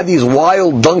 They had these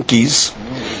wild donkeys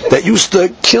that used to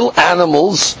kill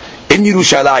animals in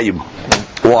Yerushalayim.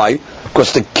 Why?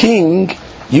 Because the king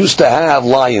used to have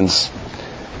lions,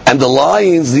 and the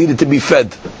lions needed to be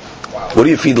fed. What do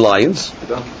you feed lions?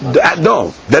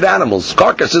 No, dead animals,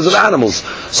 carcasses of animals.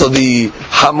 So the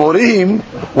Hamorim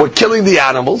were killing the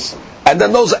animals, and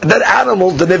then those dead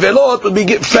animals, the nevelot, would be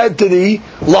fed to the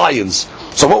lions.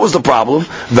 So what was the problem?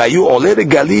 Vayu oleh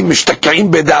regalim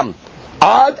mishtakaim bedam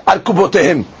ad al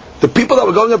kubotehim. The people that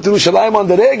were going up to Yerushalayim on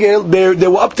the regel, they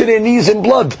were up to their knees in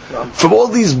blood from all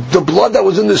the blood that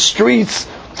was in the streets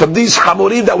from these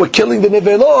Hamorim that were killing the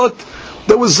nevelot.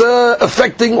 That was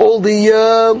affecting all the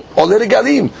oleh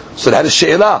regalim. So that is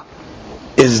she'elah.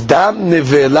 Is dam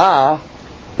nevela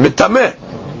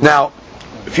mitameh? Now,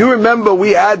 if you remember,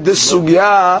 we had this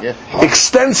sugya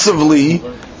extensively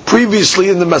previously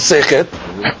in the Masechet.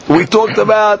 We talked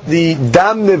about the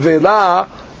dam nevela,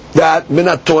 that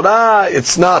minat Torah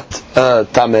it's not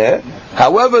tameh.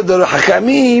 However, the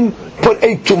Hakamim put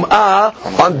a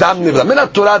tum'ah on dam nevela.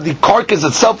 Minat Torah, the carcass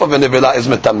itself of a nevela is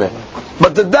metameh,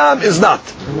 but the dam is not.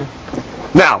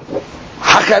 Now,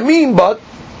 Hakamim but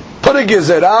put a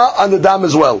gezerah on the dam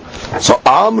as well. So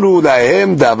amru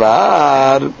lahem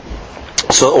davar.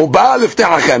 So uba liftei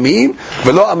Hakamim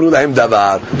velo amru lahem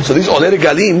davar. So these oleh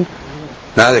regalim,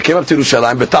 now they came up to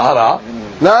Yerushalayim betahara,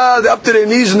 Nah, they're up to their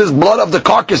knees in this blood of the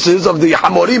carcasses of the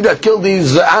Hamorim that killed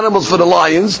these animals for the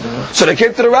lions. So they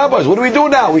came to the rabbis. What do we do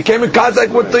now? We came in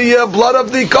contact with the blood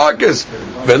of the carcass.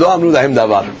 The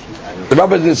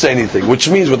rabbis didn't say anything, which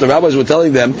means what the rabbis were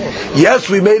telling them, yes,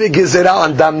 we made a gezerah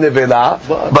on dam nevela,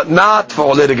 but not for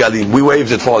olei regalim. We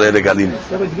waived it for olei regalim.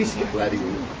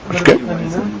 Okay?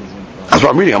 That's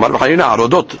what I'm reading. Amar b'chayina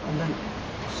arodot.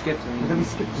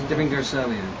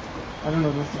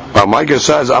 Micah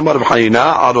says, Amar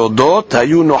b'chayina arodot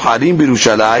hayu noharim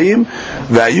b'Yerushalayim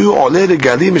והיו עולי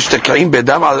רגלים משתקעים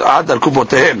בדם עד על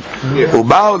קופותיהם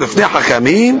ובאו לפני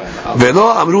חכמים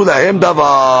ולא אמרו להם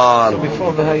דבר.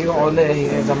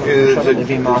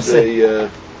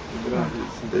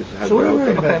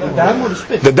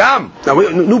 The dam. Now,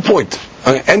 new point.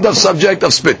 End of subject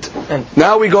of spit.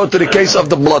 Now we go to the case of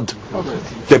the blood.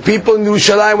 The people in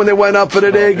Yerushalayim, when they went up for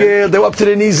the regel, they were up to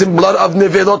their knees in blood of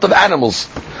nevelot, of animals.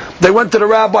 They went to the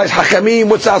rabbis, Hachamim,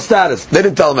 what's our status? They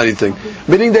didn't tell them anything.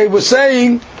 Meaning they were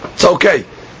saying, it's okay.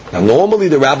 Now normally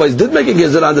the rabbis did make a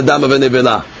gezer on the dam of a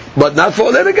nevelah. But not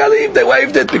for the regalim. They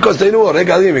waived it because they knew,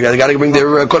 regalim, you got to bring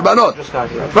their korbanot.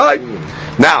 Right?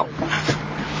 Now,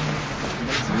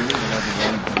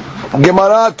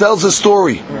 Gemara tells a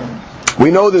story.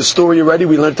 We know this story already,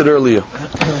 we learned it earlier.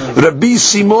 Rabbi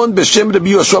Simon b'shem Rabbi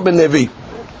Yoshua ben Levi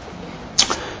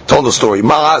told the story.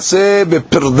 Ma'aseh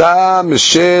b'pirda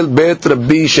mishel bet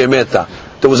Rabbi Shemeta.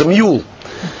 There was a mule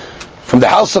from the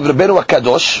house of Rabbeinu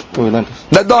HaKadosh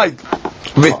that died.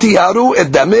 V'tiharu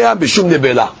et damea b'shum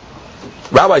nebela.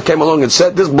 Rabbi came along and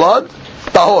said, this blood,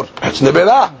 tahor. It's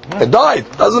nebela. It died.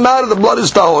 Doesn't matter, the blood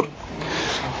is tahor.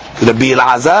 Rabbi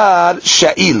Elazar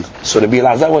Sha'il. So Rabbi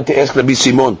Elazar went to ask Rabbi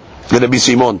Simon.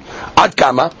 Ad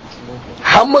kama,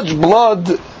 how much blood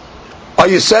are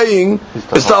you saying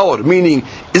is tahor? Meaning,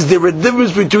 is there a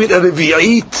difference between a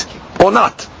revi'it or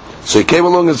not? So he came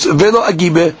along and said, Velo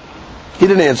agibe. He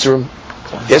didn't answer him.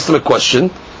 He asked him a question.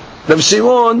 Rabbi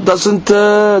Simon doesn't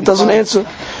answer.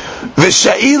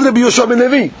 V'sha'il Rabbi Yoshua ben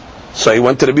Levi. So he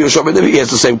went to Rabbi Yoshua ben Levi. He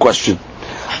asked the same question.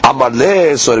 Amar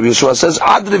le. So Rabbi Yoshua says,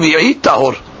 Ad revi'it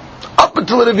tahor. Up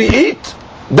until revi'it,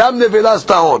 dam nevelas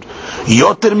tahor.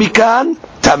 Yoter mikan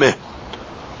tameh.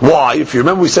 Why? If you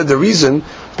remember, we said the reason,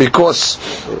 because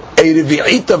a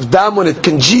revi'it of dam, when it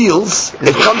congeals,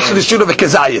 it comes to the shiur of a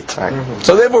kezayit.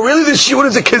 So therefore, really the shiur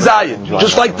is a kezayit.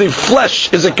 Just like the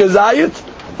flesh is a kezayit,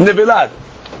 nevelat.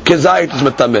 Kezayit is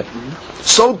metameh.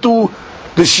 So too,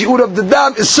 the shiur of the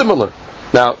dam is similar.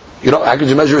 Now, how could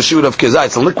you measure a shiur of kezayit?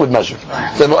 It's a liquid measure.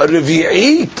 So a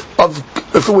revi'it of,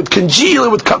 if it would congeal,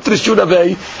 it would come to the shiur of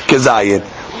a kezayit.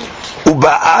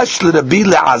 ובאש לרבי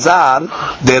לעזר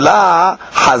דלה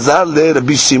חזר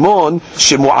לרבי סימון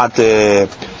שמועט.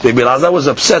 Rabbi Lazar was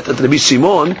upset at Rabbi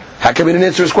Simon. How come he didn't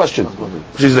answer his question?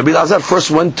 Because Rabbi Lazar first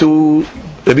went to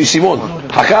Rabbi Simon.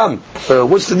 Hakam,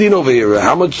 what's the deen over here?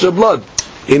 How much blood?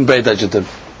 He didn't pay attention to him.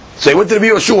 So he went to Rabbi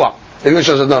Yoshua. Rabbi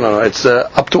Yoshua said, no, it's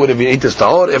up to Rabbi Eat is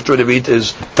tahor, after Rabbi Eat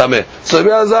is tameh. So Rabbi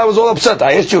Lazar was all upset.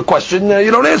 I asked you a question,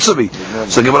 you don't answer me.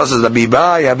 So Gemara says, Rabbi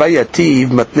Bai havayativ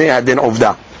matnei hadin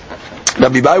ovda.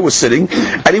 Rabbi Bai was sitting,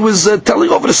 and he was telling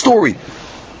over the story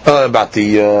about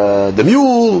the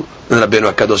mule, and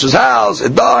Rabbeinu HaKadosh's house.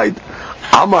 It died.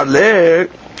 Amar le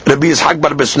Rabbi Yishak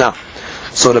bar Besna.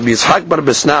 So Rabbi Yishak bar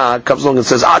Besna comes along and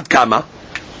says, Ad kama.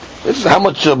 How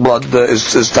much blood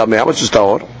is tameh? How much is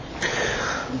tahor?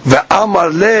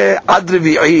 Ve'amar le ad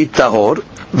revi'i tahor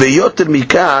ve'yoter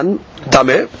mikan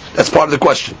tameh. That's part of the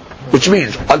question. Which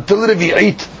means, until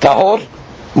revi'i tahor,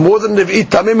 more than Revi'it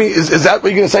Tamimi, is that what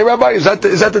you're going to say, Rabbi? Is that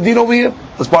the deen over here?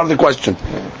 That's part of the question.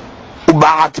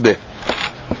 Uba'atbe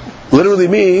literally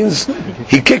means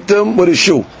he kicked him with his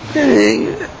shoe.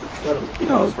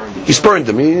 He spurned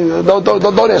him.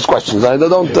 Don't ask questions.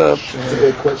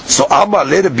 So Amar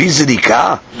le Rabbi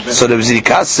Zerika. So Rabbi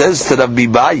Zerika says to Rabbi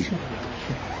Bai,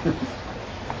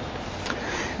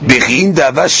 Bechin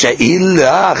dava sha'il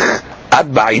lach ad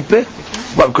ba'itbe.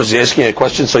 Well, because you're asking a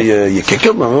question, so you kick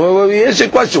him? You ask a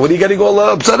question, what are you getting all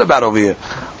upset about over here?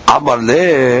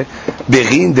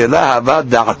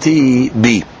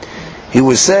 He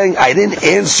was saying, I didn't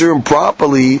answer him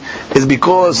properly, is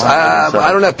because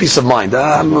I don't have peace of mind.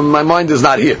 My mind is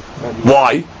not here.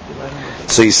 Why?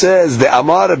 So he says, the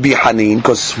Amar Rabbi Hanin,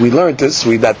 because we learned this,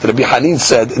 that Rabbi Hanin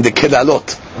said in the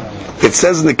Kilalot. It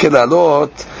says in the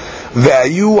Kilalot,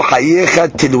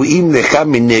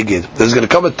 there's going to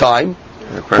come a time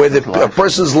where a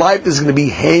person's life is going to be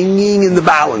hanging in the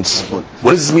balance.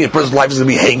 What does this mean? A person's life is going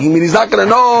to be hanging? I mean, he's not going to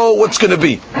know what's going to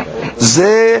be. That's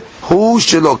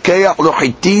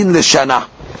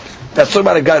talking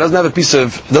about a guy who doesn't have a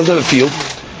field.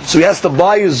 So he has to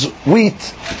buy his wheat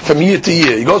from year to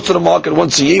year. He goes to the market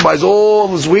once a year, he buys all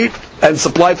his wheat and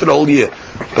supply for the whole year.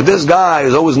 But this guy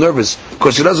is always nervous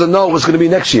because he doesn't know what's going to be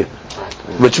next year.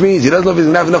 Which means he doesn't know if he's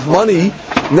going to have enough money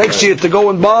next year to go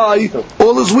and buy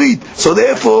all his wheat. So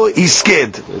therefore, he's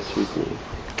scared.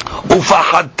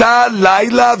 Ufahata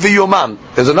laila v'yomam.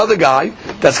 There's another guy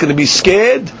that's going to be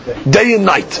scared day and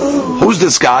night. Who's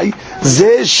this guy?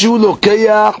 Ze shu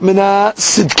lokeach mina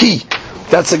sidki.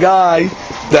 That's a guy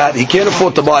that he can't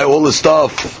afford to buy all his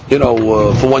stuff, for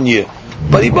 1 year.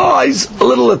 But he buys a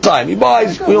little at a time. He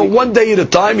buys, 1 day at a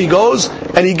time. He goes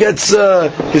and he gets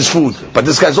his food. But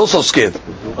this guy's also scared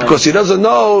because he doesn't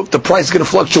know if the price is going to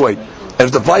fluctuate. And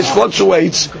if the price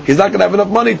fluctuates, he's not going to have enough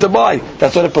money to buy.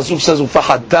 That's why the pasuk says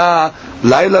 "Ufahata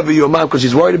laila v'yomam," because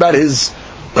he's worried about his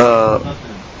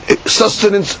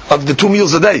sustenance of the 2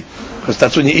 meals a day. Because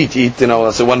that's when you eat. You eat,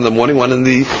 let's say 1 in the morning, 1 in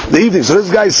the evening. So this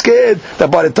guy's scared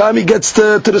that by the time he gets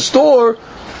to the store,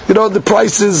 the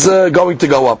price is going to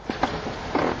go up.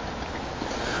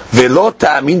 Velo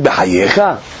ta'amin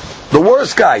b'hayecha. The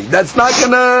worst guy, that's not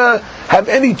going to have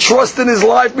any trust in his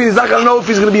life, he's not going to know if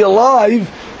he's going to be alive.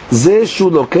 This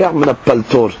is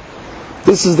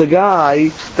the guy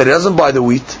that doesn't buy the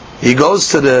wheat. He goes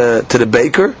to the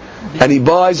baker and he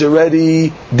buys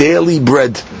already daily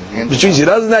bread. Which means he's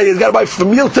got to buy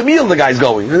from meal to meal. The guy's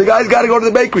going. And the guy's got to go to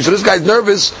the bakery. So this guy's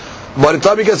nervous. By the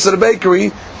time he gets to the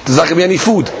bakery, there's not going to be any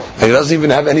food, and he doesn't even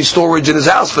have any storage in his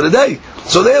house for the day.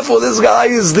 So therefore, this guy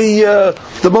is the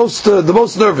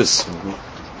most nervous.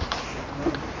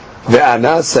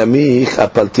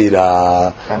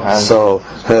 So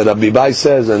Rabbi Bai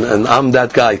says, and I'm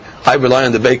that guy. I rely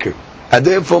on the baker, and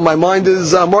therefore my mind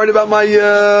is I'm worried about my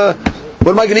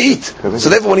what am I going to eat? So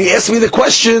therefore, when he asked me the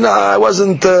question, I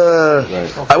wasn't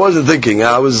thinking.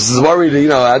 I was worried.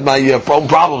 I had my own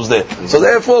problems there. So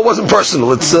therefore, it wasn't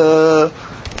personal. It's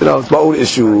it's my own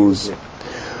issues.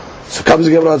 So comes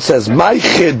the Gemara and says, "My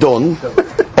chedon."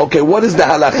 Okay, what is the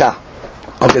halakha?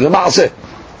 Okay, l'maaseh.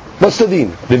 What's the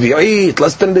deen? Revi'it,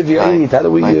 less than revi'it.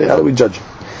 How do we judge?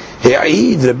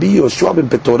 He'id Rabbi Yoshua ben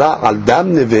Petorah al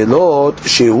dam nevelot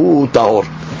shehu tahor.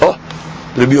 Oh,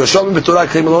 Rabbi Yoshua ben Petorah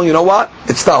came along. You know what?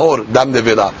 It's tahor dam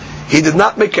nevelah. He did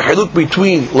not make a haluk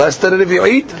between less than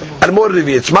revi'it and more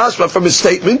revi'it. It's masma from his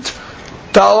statement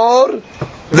tahor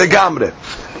the gamre.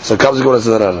 So comes the Gemara and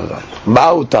says, no.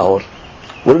 Ma'u tahor.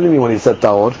 What did he mean when he said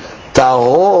tahor?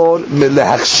 Tahor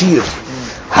melehachshir.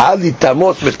 Hali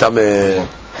tamot metameh.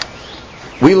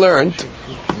 We learned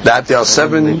that there are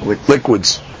 7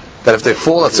 liquids that if they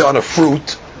fall, let's say, on a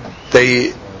fruit,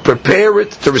 they prepare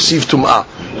it to receive tum'ah.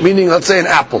 Meaning, let's say, an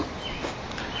apple.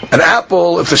 An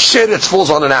apple, if a sheretz falls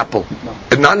on an apple,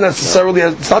 it's not necessarily,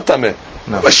 it's not tameh.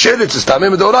 No. A sheretz is tameh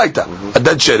medoraita, a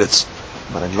dead sheretz.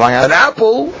 An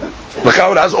apple, it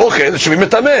has ochel, it should be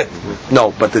metameh.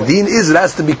 No, but the deen is it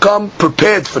has to become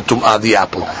prepared for tum'ah, the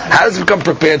apple. How does it become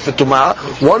prepared for tum'ah?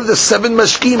 One of the 7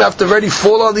 mashkim have to already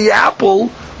fall on the apple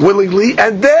willingly,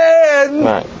 and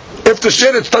then if the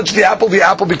sheretz touches the apple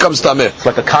becomes tameh. It's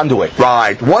like a conduit.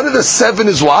 Right. One of the 7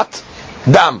 is what?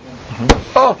 Dam.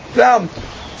 Oh, dam.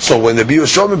 So when the Rabbi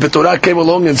Yoshua ben Petorah came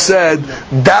along and said,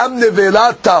 Dam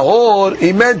nevelat tahor,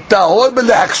 he meant tahor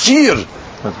b'lehakshir.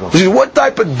 What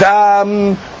type of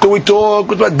dam do we talk?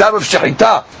 What about dam of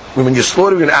shahita? When you're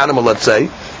slaughtering an animal, let's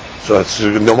say, so it's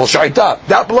normal shahita.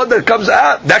 That blood that comes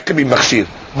out, that could be machshir.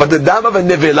 But the dam of a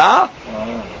nevela,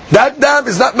 that dam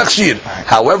is not machshir.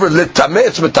 However, litameh,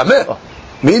 it's metameh.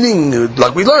 Meaning,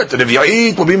 like we learned, that if you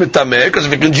eat, will be metameh, because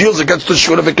if it congeals against the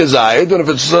shur of a kezayid, and if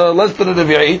it's less than if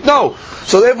you eat, no.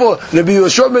 So therefore, Rabbi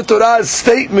Yoshua ben Torah's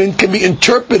statement can be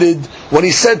interpreted when he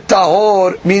said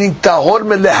tahor, meaning tahor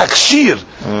melehakshir.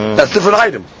 That's a different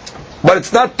item. But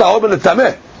it's not tahor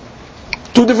meletameh.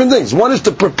 2 different things. One is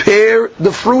to prepare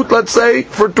the fruit, let's say,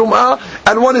 for tum'ah,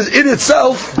 and one is in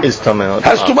itself is tameh.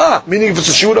 Has tum'ah, meaning if it's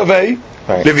a shur of a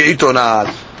revi'it or not.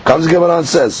 Comes the Gemara and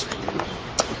says,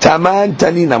 Taman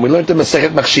tanina. We learned the Masechet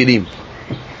Machshirim.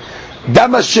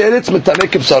 Dam hasheretz metameh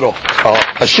kibsaro.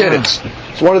 Hasheretz.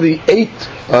 It's one of the 8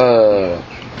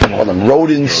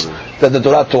 rodents that the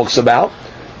Torah talks about.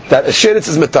 That a sheretz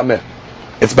is metameh.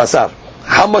 It's basar.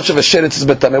 How much of a sheretz is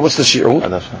metameh? What's the shiur?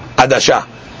 Adasha.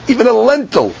 Even a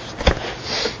lentil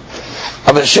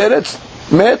of a sheretz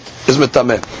met is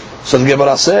metameh. So the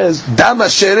Gemara says, Dam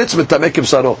hasheretz metameh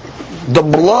kibsaro. The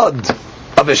blood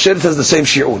of a sheretz has the same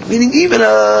shiur. Meaning even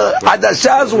a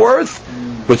adasha's worth,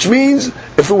 which means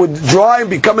if it would dry and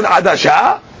become an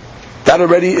adasha, that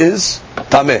already is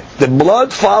tameh. The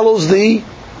blood follows the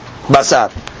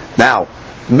basar. Now,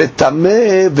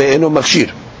 metameh ve'eno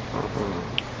machshir.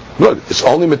 Good. It's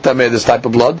only metameh, this type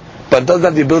of blood, but it doesn't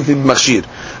have the ability to be machir.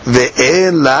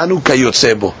 Ve'en lanu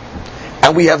kayotzebo,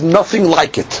 and we have nothing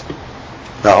like it.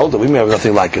 Now hold on, we may have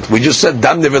nothing like it. We just said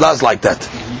dam nevelah is like that,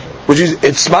 which is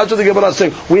it's smart the Gemara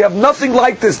saying we have nothing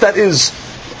like this that is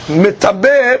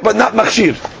mitabeh but not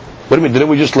machir. What do you mean? Didn't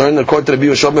we just learn according to Rabbi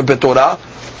Yoshua ben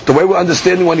Petorah? The way we're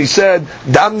understanding when he said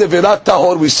dam nevelah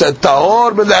tahor, we said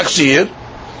tahor b'lachshir.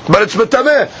 But it's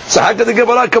metameh. So how can the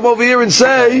Gemara come over here and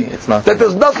say that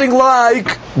there's nothing like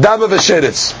dam of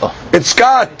sheretz? It's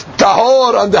got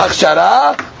tahor on the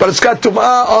hachshara, but it's got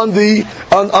tumah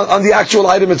on the actual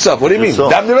item itself. What do you mean?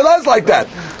 Dam nevelah is like that.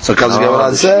 So comes the Gemara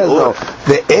and says, no.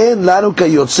 Ve'en lanu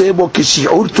kayotze bo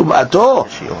kishiur tum'ato.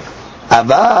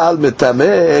 Aval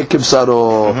metameh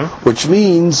kivsaro. Which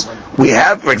means we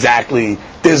have exactly.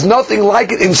 There's nothing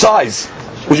like it in size.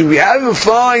 Which we haven't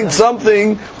find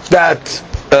something that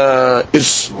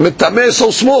is mitameh so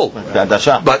small,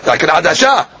 but like an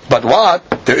adasha. But what?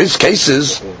 There is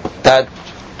cases that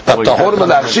tahor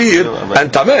melachshir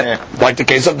and tameh, like the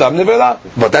case of dam nevelah.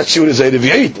 But that shiur is a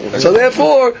revi'it. So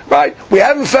therefore, right, we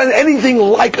haven't found anything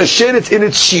like a sheretz in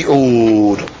its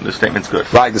shiur. The statement's good.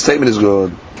 Right, the statement is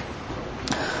good.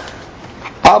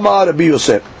 Amar Rabbi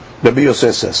Yosef. Rabbi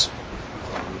Yosef says,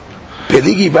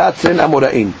 Peligi batzen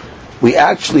amoraim. We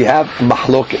actually have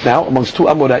mahloket now amongst two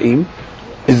amoraim.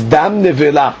 Is dam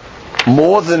nevelah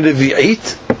more than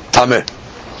revi'it? Tameh.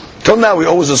 Till now we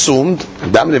always assumed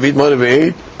dam nevi'it more than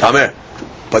revi'it, tameh.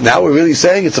 But now we're really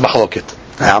saying it's a mahloket.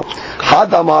 Now,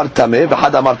 had amar tameh,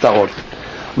 v'had amar tahor.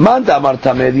 Man amar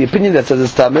tameh, the opinion that says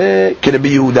it's tameh, ke Rabbi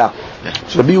Yehuda.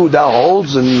 So Rabbi Yehuda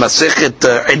holds in Masechet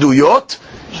Eduyot.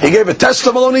 He gave a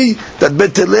testimony that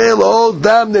Bet Hillel holds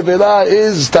dam nevelah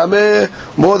is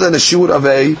tameh more than a shiur of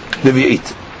a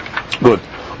revi'it. Good.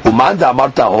 Uman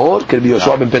da'amar tahor, can be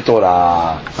Yoshua ben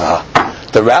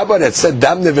Petorah. The rabbi that said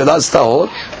dam nevelah is tahor,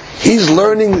 he's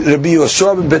learning Rabbi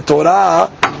Yoshua ben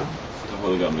Petorah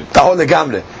tahor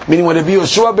legamre. Meaning when Rabbi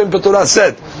Yoshua ben Petorah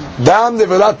said dam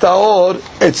nevelah tahor,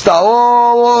 it's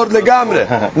tahor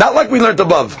legamre. Not like we learned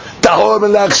above. Tahor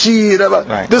melachshir.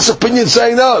 Right. This opinion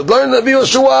saying no. Learn Rabbi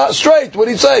Yoshua straight. What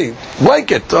did he say?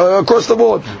 Blanket across the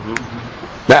board.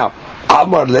 Now,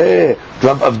 Amar le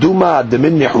Rav Avduma de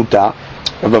min Nehuta.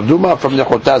 Rav Avduma from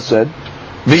Nehuta said,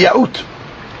 V'yaut.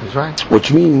 That's right.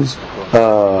 Which means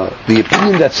the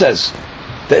opinion that says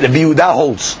that Rabbi Yehuda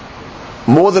holds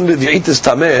more than the V'yait is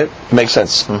tameh makes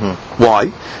sense.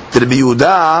 Why? The Rabbi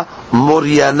Yehuda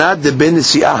Moriana de ben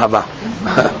Si'ahava.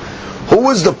 Who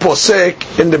was the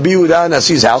posek in the Rabbi Yehuda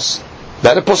Nasi's house?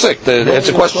 That a posek. To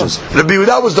answer questions. Rabbi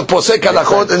Yehuda was the posek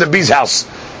halachot in the B's house.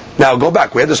 Now go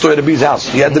back. We had the story of the B's house.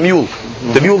 He had the mule.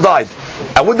 The mule died.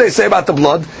 And what did they say about the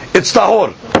blood? It's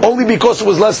tahor. Only because it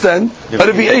was less than a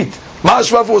revi'it.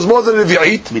 Ma'ashmaf was more than a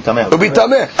revi'it. It would be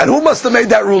tameh. And who must have made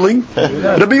that ruling?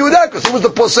 Rabbi Yehuda, because he was the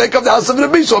posek of the house of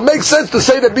Rabbi. So it makes sense to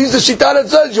say that B's the shita that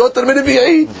says yoter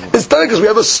revi'it. It's tameh because we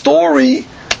have a story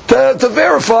to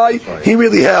verify he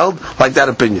really held like that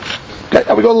opinion. Okay,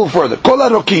 now we go a little further. Kol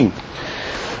harokin.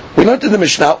 We learned in the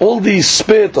Mishnah all the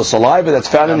spit or saliva that's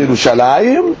found in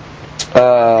Yerushalayim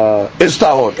is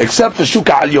tahor, except the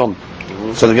shuka alyon.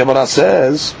 So the Gemara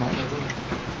says,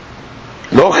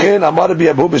 "Lo chen amar Rabbi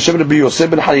Abu b'shem Rabbi Yosef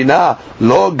ben Hanina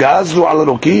lo gazlu al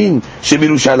harokin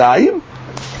shebirushalayim,"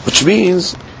 which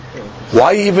means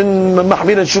why even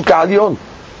mahmir and shuka alyon?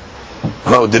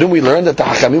 No, didn't we learn that the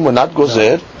Hakamim were not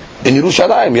gozer in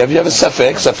Yerushalayim? You have a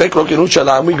safek rock in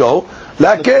Yerushalayim, we go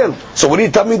lakel. So when you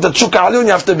tell me that shuka alyon,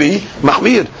 you have to be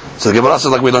mahmir. So the Gemara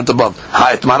says like we learned above.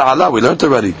 Ha'etmar Allah, we learned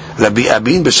already. Rabbi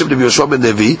Abin b'shem Rabbi Yoshua ben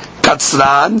Levi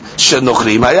katzran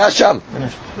shenochrim hayasham.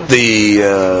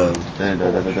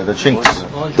 The chinks,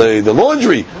 the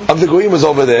laundry of the goyim was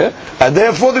over there, and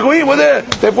therefore the goyim were there.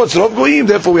 Therefore it's not goyim.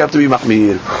 Therefore we have to be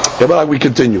mahmir. Gemara, we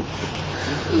continue.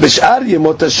 Bishar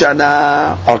Yemot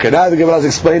Shana. Okay, now the Gemara is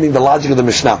explaining the logic of the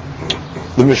Mishnah.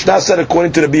 The Mishnah said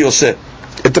according to Rabbi Yosef,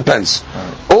 it depends.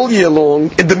 All year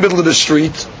long, in the middle of the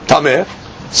street, tameh.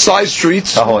 Side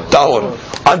streets, tahor.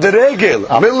 On the regel,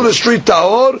 middle of the street,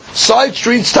 tahor. Side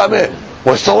streets, tameh.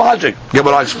 What's the logic?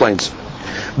 Gemara explains.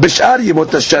 Bishar Yemot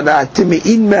Shana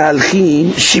Timein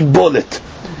Mehalchin Shibolet.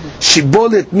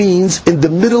 Shibolet means in the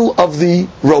middle of the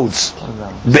roads.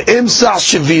 Be'emsah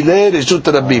Shevile Reshut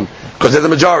Rabim. Because they're the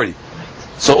majority.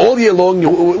 So all year long,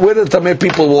 where are the Tameh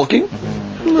people walking?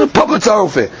 Public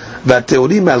thoroughfare.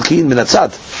 V'teorim malkin min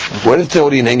hatzad. Where is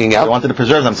teorim hanging out? They wanted to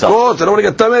preserve themselves. Oh, they don't want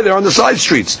to get tameh. They're on the side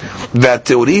streets.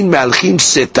 V'teorim malkin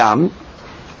setam.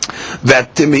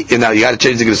 Now you got to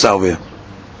change the girsa over here.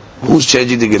 Who's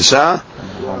changing the girsa?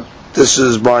 This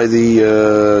is by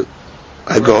the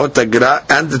Agahot Tagra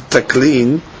and the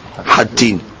Taklin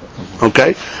Hatin.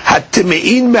 Okay?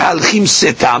 Hatmein mehalchim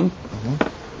setam.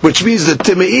 which means the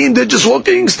Timeim, they're just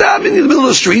walking, standing in the middle of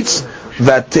the streets.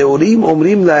 V'teorim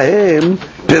omrim lahem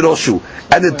peroshu.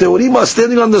 And the Teorim are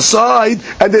standing on the side,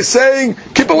 and they're saying,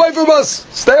 keep away from us,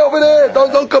 stay over there,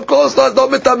 don't come close to us,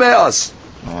 don't mitameh us.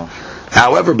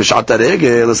 However, b'shat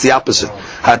haregel, it's the opposite.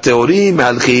 Ha-teorim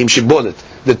halchim shibonet.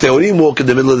 The Teorim walk in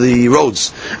the middle of the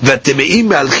roads. V'temeim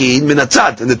halchim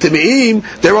minatzad. And the Temeim,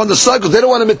 they're on the cycle. They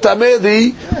don't want to mitameh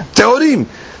the Teorim.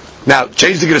 Now,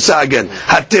 change the Gersa again.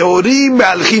 Ha-teorim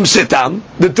halchim setam.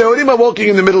 The Teorim are walking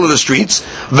in the middle of the streets.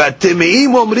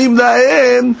 V'temeim omrim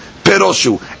lahem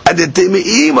peroshu. And the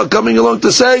Temeim are coming along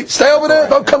to say, stay over there,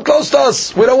 don't come close to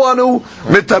us. We don't want to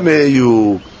mitameh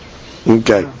you.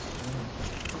 Okay.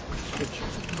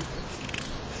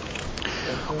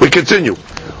 We continue.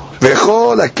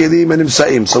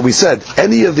 So we said,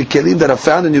 any of the kelim that are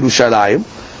found in Yerushalayim,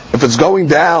 if it's going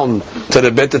down to the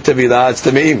Bet Tevilah, it's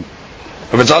Temeim.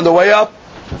 If it's on the way up,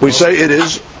 we say it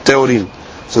is Teorim.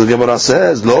 So the Gemara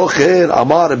says, Lo kher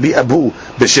amar Rabbi Abu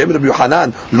b'shem Rabbi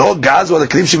Yohanan lo gaz wa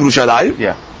kelim shel Yerushalayim.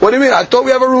 Yeah. What do you mean? I thought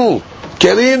we have a rule.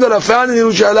 Kelim that are found in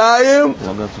Yerushalayim,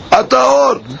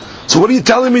 atahor. So what are you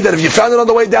telling me that if you found it on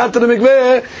the way down to the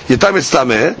mikveh, your time is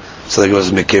tameh? So the Gemara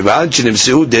says, מכיוון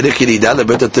שנמצאו דרך ירידה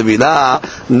לבית הטבילה,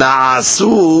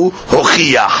 נעשו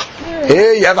הוכיח.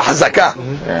 Hey, you have a hazakah.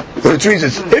 Which means,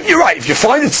 if you're right, if you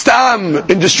find it stam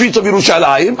in the streets of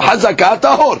Yerushalayim, hazakah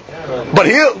tahor. But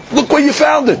here, look where you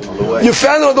found it. You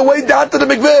found it on the way down to the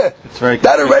mikveh.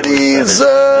 That already is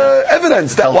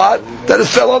evidence that what? That it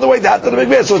fell on the way down to the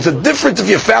mikveh. So it's a difference if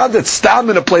you found it stam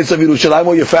in a place of Yerushalayim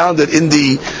or you found it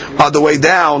on the way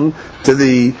down to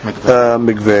the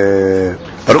mikveh.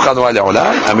 Baruch Adonai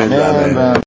Le'olam. Amen.